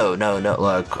 No.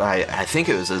 Like I think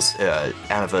it was his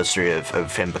anniversary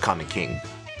of him becoming king.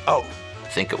 Oh, I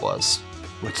think it was.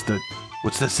 What's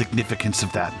the significance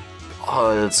of that?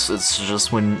 It's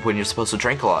just when you're supposed to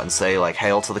drink a lot and say like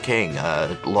 "Hail to the king,"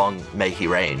 "Long may he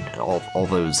reign," all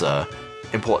those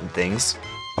important things.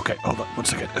 Okay, hold on 1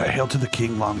 second. Hail to the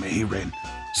king, long may he reign.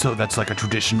 So that's like a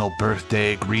traditional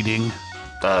birthday greeting?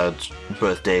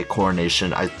 Birthday,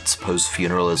 coronation, I suppose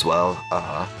funeral as well.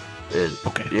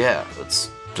 Okay. Yeah, it's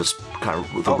just kind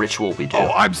of the ritual we do.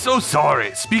 Oh, I'm so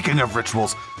sorry. Speaking of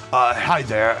rituals, hi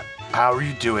there. How are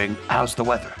you doing? How's the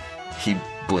weather? He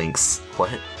blinks. What?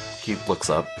 He looks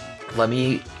up. Let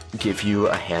me give you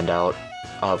a handout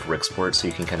of Ricksport so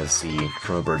you can kind of see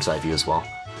from a bird's eye view as well.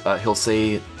 He'll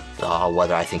say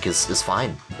weather I think is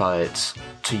fine, but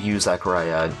to you,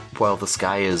 Zachariah, while the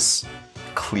sky is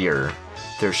clear,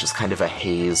 there's just kind of a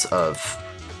haze of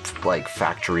like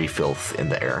factory filth in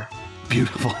the air.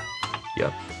 Beautiful.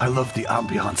 Yep. I love the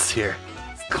ambiance here.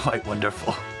 It's quite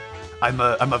wonderful. I'm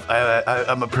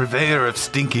a purveyor of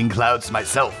stinking clouds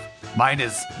myself. Mine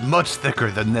is much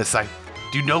thicker than this.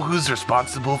 Do you know who's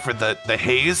responsible for the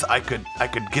haze? I could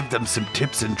give them some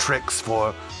tips and tricks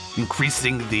for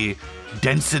increasing the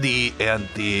density and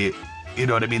the, you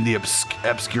know what I mean, the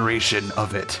obscuration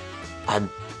of it. I'm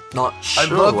not sure. I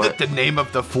love that the name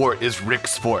of the fort is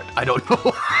Ricksport. I don't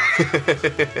know.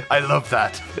 I love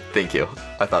that. Thank you.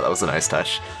 I thought that was a nice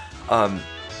touch.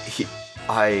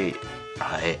 I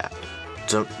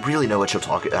don't really know what you're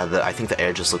talking about. I think the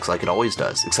air just looks like it always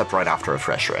does, except right after a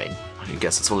fresh rain. I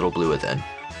guess it's a little bluer then.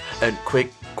 And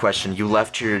quick question, you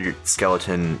left your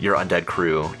undead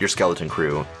crew, your skeleton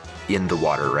crew, in the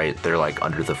water, right? They're like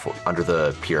under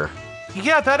the pier.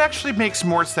 Yeah, that actually makes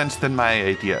more sense than my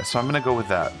idea, so I'm gonna go with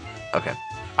that. Okay.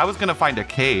 I was gonna find a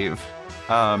cave,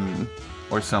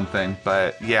 or something,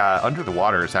 but yeah, under the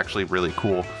water is actually really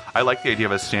cool. I like the idea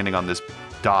of us standing on this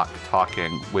dock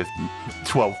talking with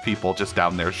 12 people just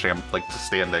down there, just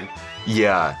standing.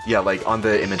 Yeah, like on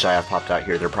the image I have popped out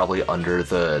here, they're probably under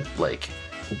the like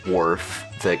wharf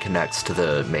that connects to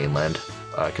the mainland,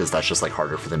 because that's just like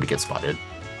harder for them to get spotted.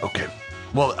 Okay.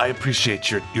 Well, I appreciate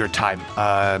your time.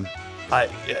 I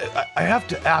have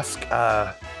to ask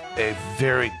a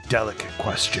very delicate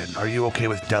question. Are you okay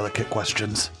with delicate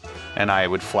questions? And I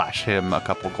would flash him a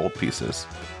couple gold pieces.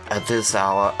 At this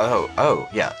hour,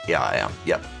 yeah, I am.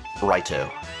 Yep,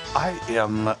 righto.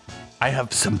 I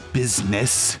have some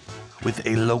business with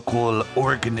a local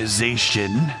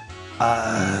organization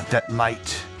that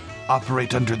might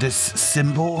operate under this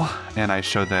symbol. And I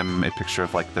show them a picture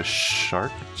of like the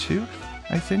shark tooth,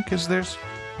 I think is their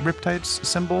Riptide's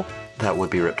symbol. That would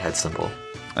be Riptide's symbol.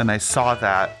 And I saw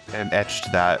that and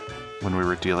etched that when we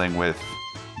were dealing with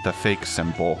the fake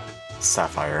symbol.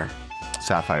 Sapphires,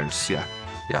 yeah.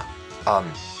 Yeah.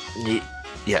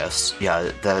 Yes.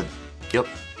 Yeah. Yep.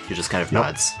 He just kind of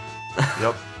nods.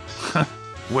 Yep.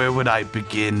 Where would I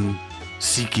begin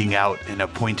seeking out an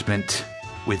appointment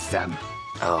with them?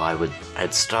 Oh,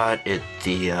 I'd start at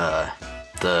the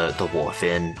wharf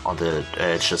inn on the.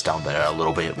 It's just down there, a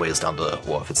little bit ways down the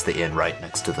wharf. It's the inn right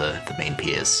next to the main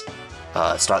piers.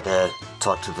 Start there.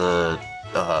 Talk to the.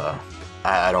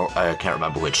 I can't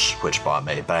remember which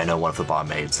barmaid, but I know one of the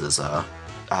barmaids is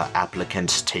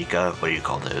applicant taker. What do you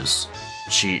call those?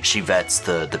 She vets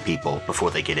the people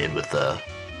before they get in with the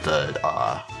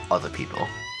other people.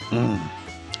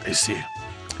 I see.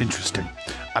 Interesting.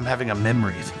 I'm having a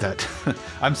memory that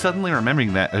I'm suddenly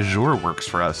remembering that Azure works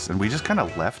for us, and we just kind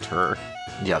of left her.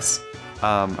 Yes.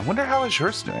 I wonder how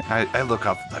Azure's doing. I look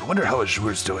up. I wonder how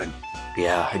Azure's doing.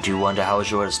 Yeah, I do wonder how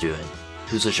Azure's doing.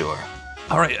 Who's Azure?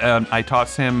 All right, I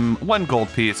toss him 1 gold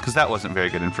piece, because that wasn't very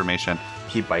good information.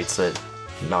 He bites it,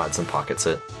 nods, and pockets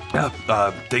it.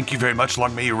 Thank you very much.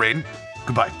 Long may you reign.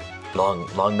 Goodbye.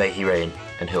 Long may he reign,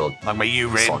 and he'll... Long may you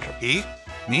reign. Saunter. He?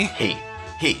 Me?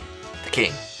 He, the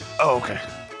king. Oh, okay.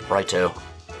 Righto.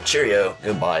 Cheerio.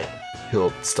 Goodbye.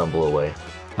 He'll stumble away.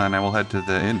 And I will head to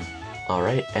the inn. All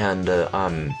right, and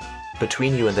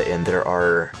between you and the inn, there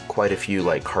are quite a few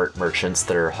like cart merchants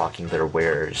that are hawking their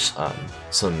wares.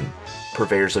 Some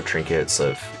purveyors of trinkets,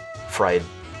 of fried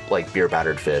like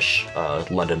beer-battered fish,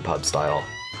 London pub style.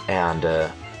 And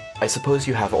I suppose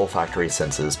you have olfactory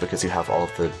senses because you have all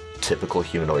of the typical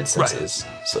humanoid senses.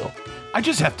 Right. So I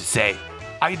just have to say,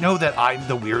 I know that I'm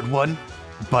the weird one,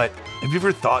 but have you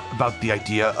ever thought about the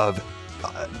idea of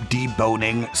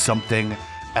deboning something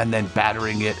and then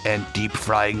battering it and deep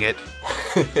frying it?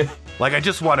 Like, I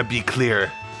just want to be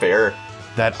clear. Fair.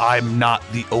 That I'm not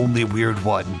the only weird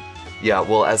one. Yeah,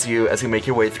 well, as you make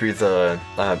your way through the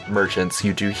merchants,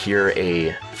 you do hear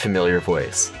a familiar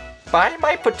voice. Buy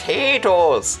my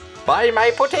potatoes! Buy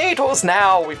my potatoes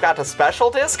now! We've got a special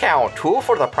discount. 2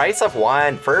 for the price of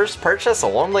 1. First purchase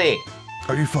only.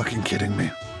 Are you fucking kidding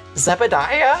me?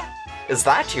 Zebediah? Is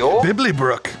that you?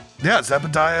 Bibblybrook. Yeah,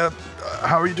 Zebediah.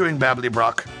 How are you doing,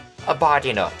 Babblybrook? A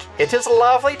body nook. It is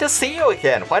lovely to see you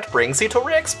again. What brings you to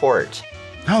Ricksport?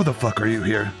 How the fuck are you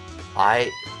here?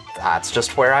 That's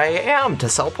just where I am, to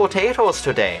sell potatoes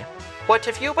today. What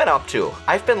have you been up to?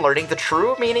 I've been learning the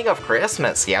true meaning of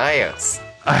Christmas, yes.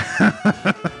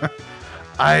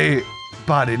 Buddy.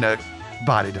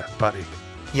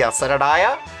 Yes,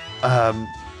 Sanity?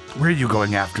 Where are you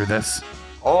going after this?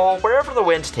 Oh, wherever the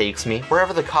wind takes me,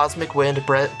 wherever the cosmic wind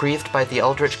breathed by the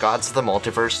eldritch gods of the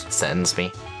multiverse sends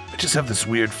me. I just have this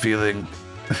weird feeling.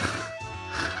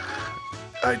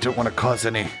 I don't want to cause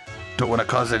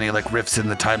any like rifts in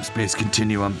the time-space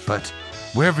continuum, but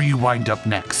wherever you wind up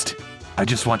next, I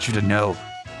just want you to know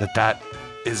that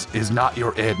is not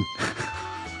your inn.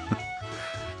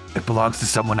 It belongs to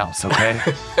someone else, okay?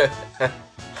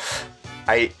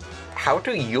 How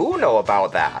do you know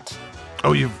about that?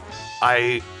 Oh,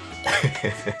 I'm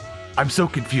so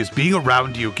confused. Being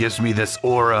around you gives me this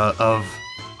aura of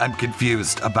I'm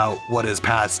confused about what is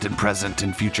past and present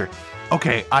and future.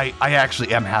 Okay, I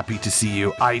actually am happy to see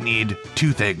you. I need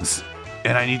 2 things,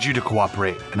 and I need you to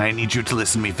cooperate, and I need you to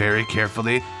listen to me very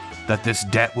carefully, that this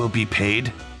debt will be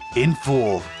paid in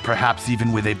full, perhaps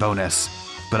even with a bonus.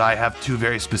 But I have 2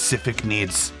 very specific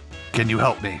needs. Can you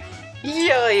help me?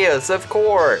 Yes, of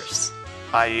course.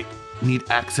 I need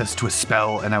access to a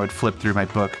spell, and I would flip through my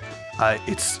book.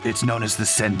 It's known as the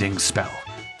Sending Spell.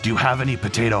 Do you have any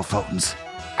potato phones?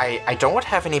 I don't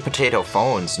have any potato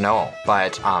phones, no,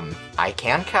 but I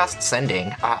can cast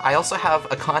Sending. I also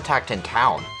have a contact in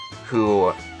town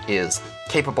who is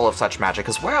capable of such magic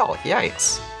as well,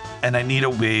 yikes. And I need a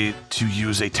way to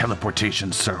use a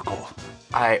teleportation circle.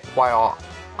 While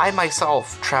I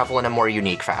myself travel in a more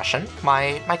unique fashion,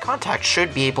 my contact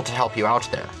should be able to help you out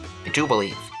there. I do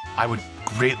believe. I would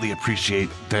greatly appreciate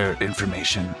their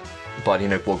information. Body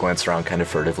Nook will glance around kind of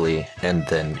furtively, and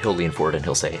then he'll lean forward and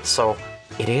he'll say, So,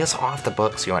 it is off the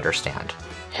books, you understand.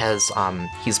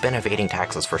 He's been evading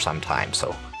taxes for some time,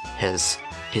 so his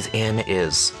inn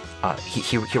is,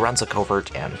 he runs a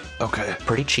covert inn. Okay.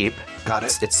 Pretty cheap. Got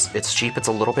it. It's cheap, it's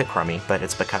a little bit crummy, but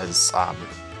it's because,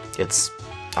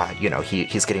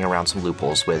 he's getting around some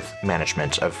loopholes with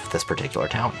management of this particular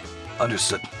town.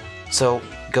 Understood. So,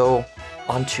 go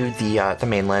onto the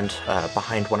mainland,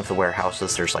 behind one of the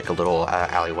warehouses, there's like a little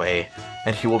alleyway,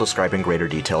 and he will describe in greater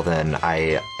detail than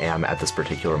I am at this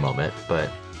particular moment, but,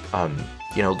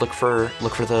 look for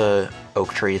the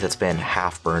oak tree that's been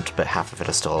half burnt, but half of it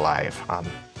is still alive.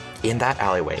 In that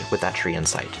alleyway, with that tree in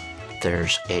sight,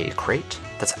 there's a crate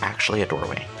that's actually a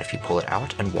doorway. If you pull it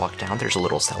out and walk down, there's a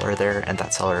little cellar there, and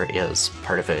that cellar is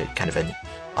part of a kind of an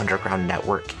underground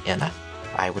network inn.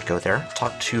 I would go there,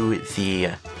 talk to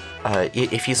the...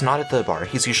 if he's not at the bar,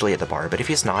 he's usually at the bar, but if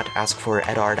he's not, ask for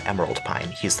Edard Emerald Pine.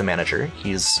 He's the manager.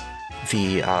 He's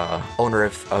the owner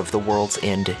of the World's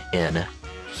End Inn.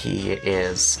 He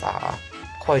is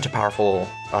quite a powerful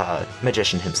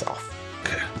magician himself.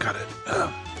 Okay, got it.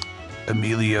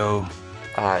 Emilio...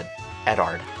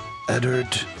 Edard.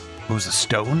 Edard... What was a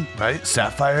stone, right?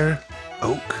 Sapphire?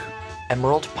 Oak?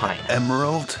 Emerald Pine.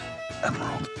 Emerald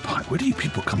Pine. Where do you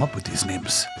people come up with these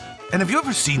names? And have you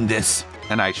ever seen this?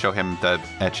 And I show him the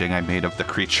etching I made of the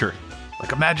creature.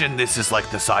 Like, imagine this is like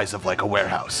the size of like a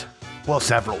warehouse. Well,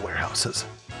 several warehouses.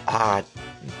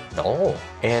 No.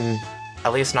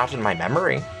 At least not in my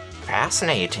memory.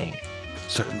 Fascinating.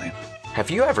 Certainly. Have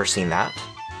you ever seen that?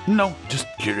 No, just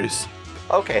curious.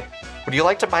 Okay. Would you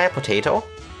like to buy a potato?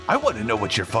 I want to know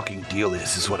what your fucking deal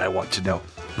is what I want to know.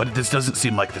 But this doesn't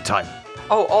seem like the time.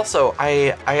 Oh, also,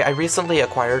 I recently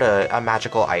acquired a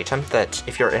magical item that,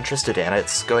 if you're interested in,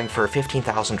 it's going for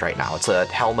 15,000 right now. It's a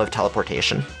Helm of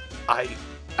Teleportation. I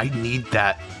need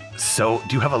that. So,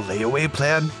 do you have a layaway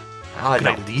plan? Can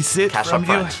no. I lease it Cash from up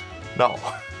you? front. No.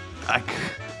 I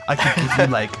could give you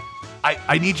like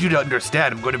I need you to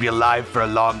understand I'm going to be alive for a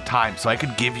long time, so I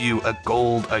could give you a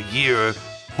gold a year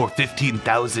for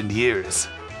 15,000 years.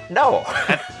 No.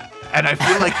 And I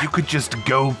feel like you could just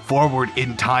go forward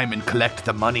in time and collect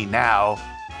the money now,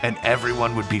 and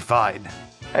everyone would be fine.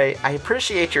 I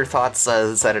appreciate your thoughts,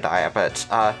 Zachariah, but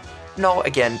no,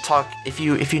 again, talk if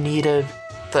you need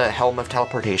the Helm of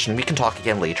Teleportation, we can talk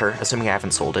again later, assuming I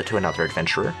haven't sold it to another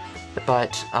adventurer.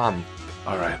 But all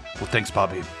right. Well, thanks,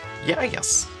 Bobby. Yeah, I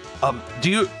guess. Do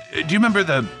you remember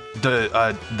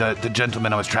the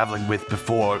gentleman I was traveling with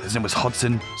before? His name was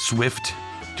Hudson Swift.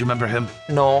 Do you remember him?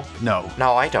 No.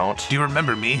 No, I don't. Do you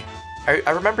remember me? I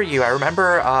remember you. I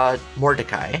remember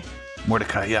Mordecai.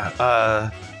 Mordecai, yeah.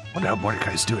 Wonder how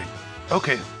Mordecai's doing.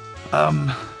 Okay.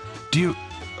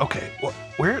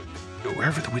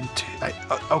 Wherever the wind...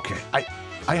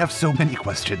 I have so many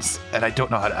questions, and I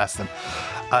don't know how to ask them.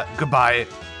 Goodbye,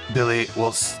 Billy.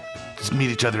 We'll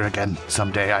meet each other again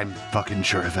someday. I'm fucking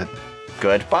sure of it.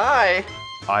 Goodbye.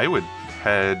 I would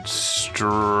head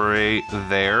straight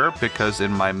there because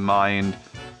in my mind,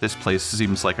 this place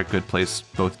seems like a good place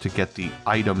both to get the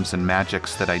items and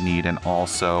magics that I need and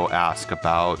also ask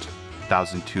about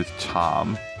Thousand Tooth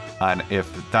Tom. And if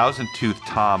Thousand Tooth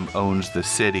Tom owns the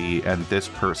city and this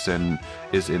person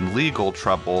is in legal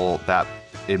trouble, that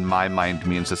in my mind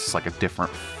means this is like a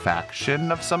different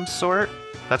faction of some sort.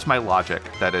 That's my logic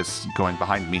that is going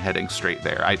behind me heading straight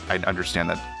there. I understand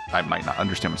that I might not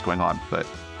understand what's going on, but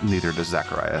neither does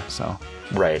Zachariah, so.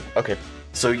 Right, okay.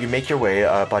 So you make your way.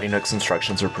 Body Nook's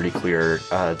instructions are pretty clear.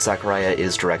 Zachariah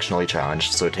is directionally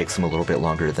challenged, so it takes him a little bit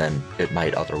longer than it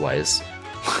might otherwise.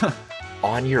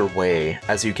 On your way,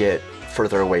 as you get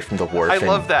further away from the wharf... I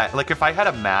love that. Like, if I had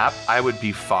a map, I would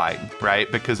be fine,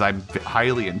 right? Because I'm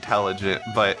highly intelligent,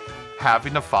 but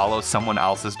having to follow someone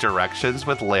else's directions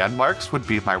with landmarks would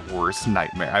be my worst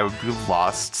nightmare. I would be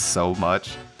lost so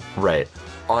much. Right.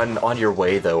 On your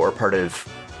way, though, or part of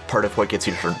what gets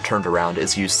you turned around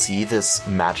is you see this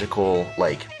magical,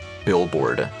 like,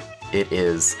 billboard. It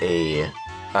is a...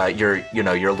 you're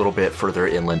a little bit further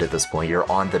inland at this point. You're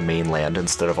on the mainland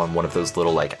instead of on one of those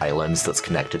little, like, islands that's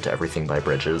connected to everything by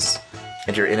bridges.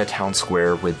 And you're in a town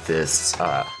square with this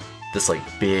like,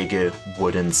 big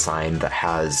wooden sign that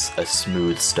has a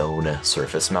smooth stone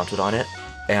surface mounted on it.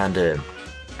 And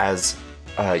as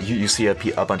you see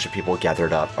a bunch of people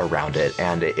gathered up around it,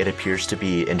 and it appears to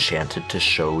be enchanted to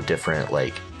show different,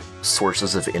 like,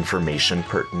 sources of information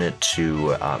pertinent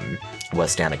to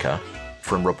West Danica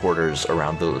from reporters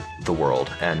around the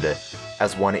world. And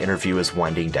as one interview is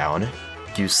winding down,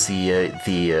 you see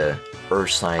the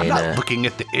Ursine... I'm not looking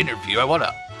at the interview.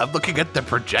 I'm looking at the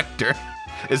projector.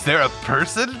 Is there a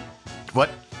person?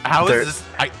 What? How is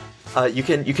this? You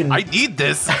can... I need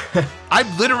this.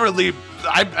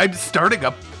 I'm starting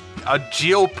a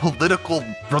geopolitical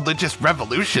religious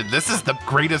revolution. This is the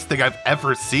greatest thing I've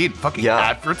ever seen. Fucking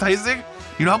advertising?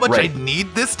 You know how much I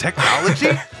need this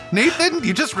technology? Nathan,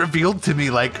 you just revealed to me,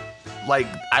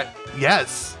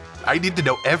 yes, I need to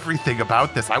know everything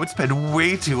about this. I would spend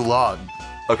way too long.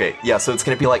 Okay, yeah, so it's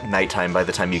going to be like nighttime by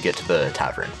the time you get to the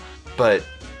tavern. But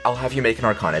I'll have you make an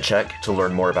Arcana check to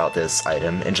learn more about this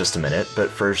item in just a minute. But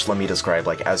first, let me describe,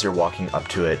 like, as you're walking up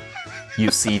to it, you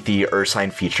see the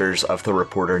Ursine features of the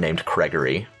reporter named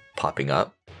Gregory popping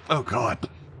up. Oh, God.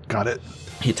 Got it.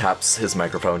 He taps his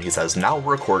microphone, he says, "Now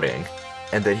recording."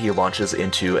 And then he launches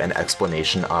into an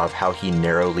explanation of how he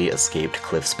narrowly escaped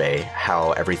Cliffs Bay,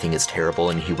 how everything is terrible,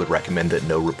 and he would recommend that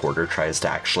no reporter tries to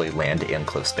actually land in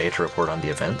Cliffs Bay to report on the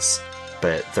events.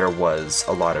 But there was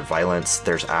a lot of violence.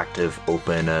 There's active,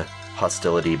 open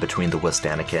hostility between the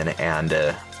Westanican and,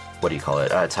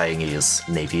 Taiwanese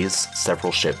navies.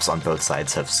 Several ships on both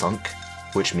sides have sunk,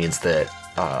 which means that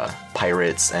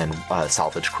pirates and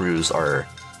salvage crews are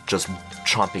just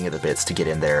chomping at the bits to get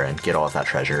in there and get all of that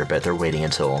treasure, but they're waiting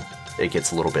until it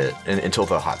gets until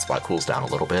the hotspot cools down a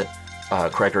little bit.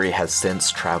 Gregory has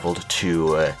since traveled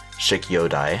to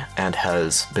Shikyodai and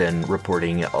has been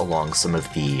reporting along some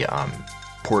of the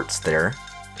ports there.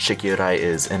 Shikyodai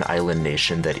is an island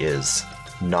nation that is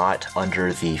not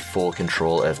under the full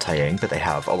control of Taiyang, but they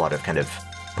have a lot of kind of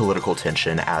political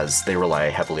tension as they rely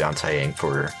heavily on Taiyang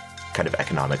for kind of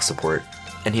economic support.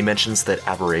 And he mentions that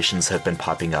aberrations have been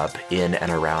popping up in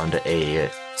and around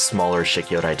a smaller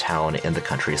Shikyodai town in the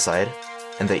countryside,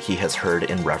 and that he has heard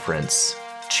in reference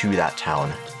to that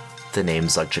town the name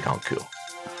Zugjiganku.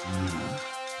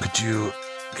 Could you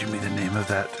give me the name of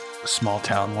that small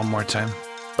town one more time?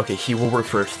 Okay, he will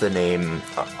refer to the name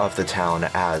of the town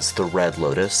as the Red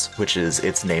Lotus, which is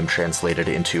its name translated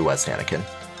into West Anakin.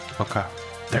 Okay.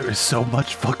 There is so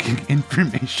much fucking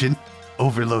information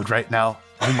overload right now.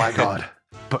 Oh my god.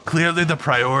 but clearly the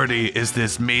priority is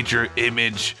this major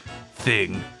image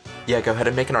thing. Yeah, go ahead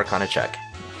and make an Arcana check.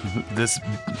 This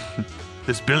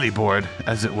Billy board,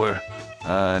 as it were.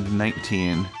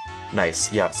 19.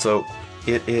 Nice, yeah, so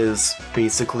it is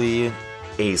basically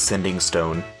a sending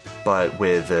stone, but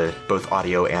with both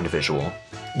audio and visual.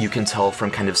 You can tell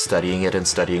from kind of studying it and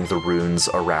studying the runes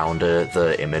around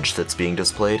the image that's being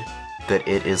displayed that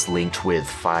it is linked with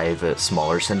 5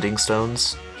 smaller sending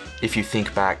stones. If you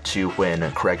think back to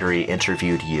when Gregory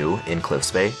interviewed you in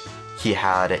Cliffs Bay, he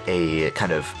had a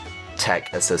kind of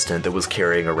tech assistant that was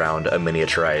carrying around a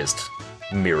miniaturized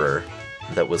mirror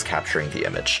that was capturing the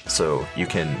image. So you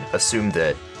can assume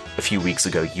that a few weeks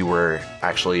ago you were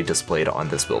actually displayed on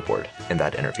this billboard in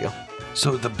that interview.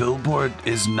 So the billboard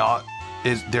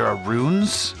there are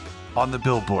runes on the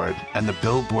billboard, and the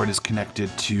billboard is connected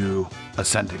to a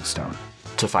sending stone.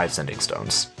 To 5 sending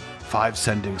stones. 5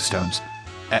 sending stones.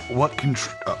 At what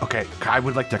okay, I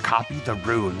would like to copy the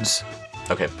runes.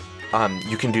 Okay.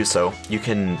 You can do so. You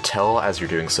can tell as you're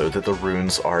doing so that the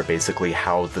runes are basically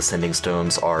how the sending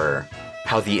stones are,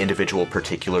 how the individual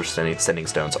particular sending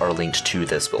stones are linked to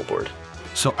this billboard.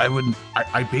 So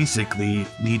I basically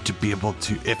need to be able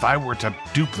to, if I were to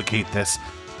duplicate this,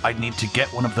 I'd need to get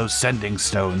one of those sending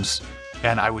stones,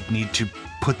 and I would need to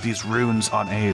put these runes on a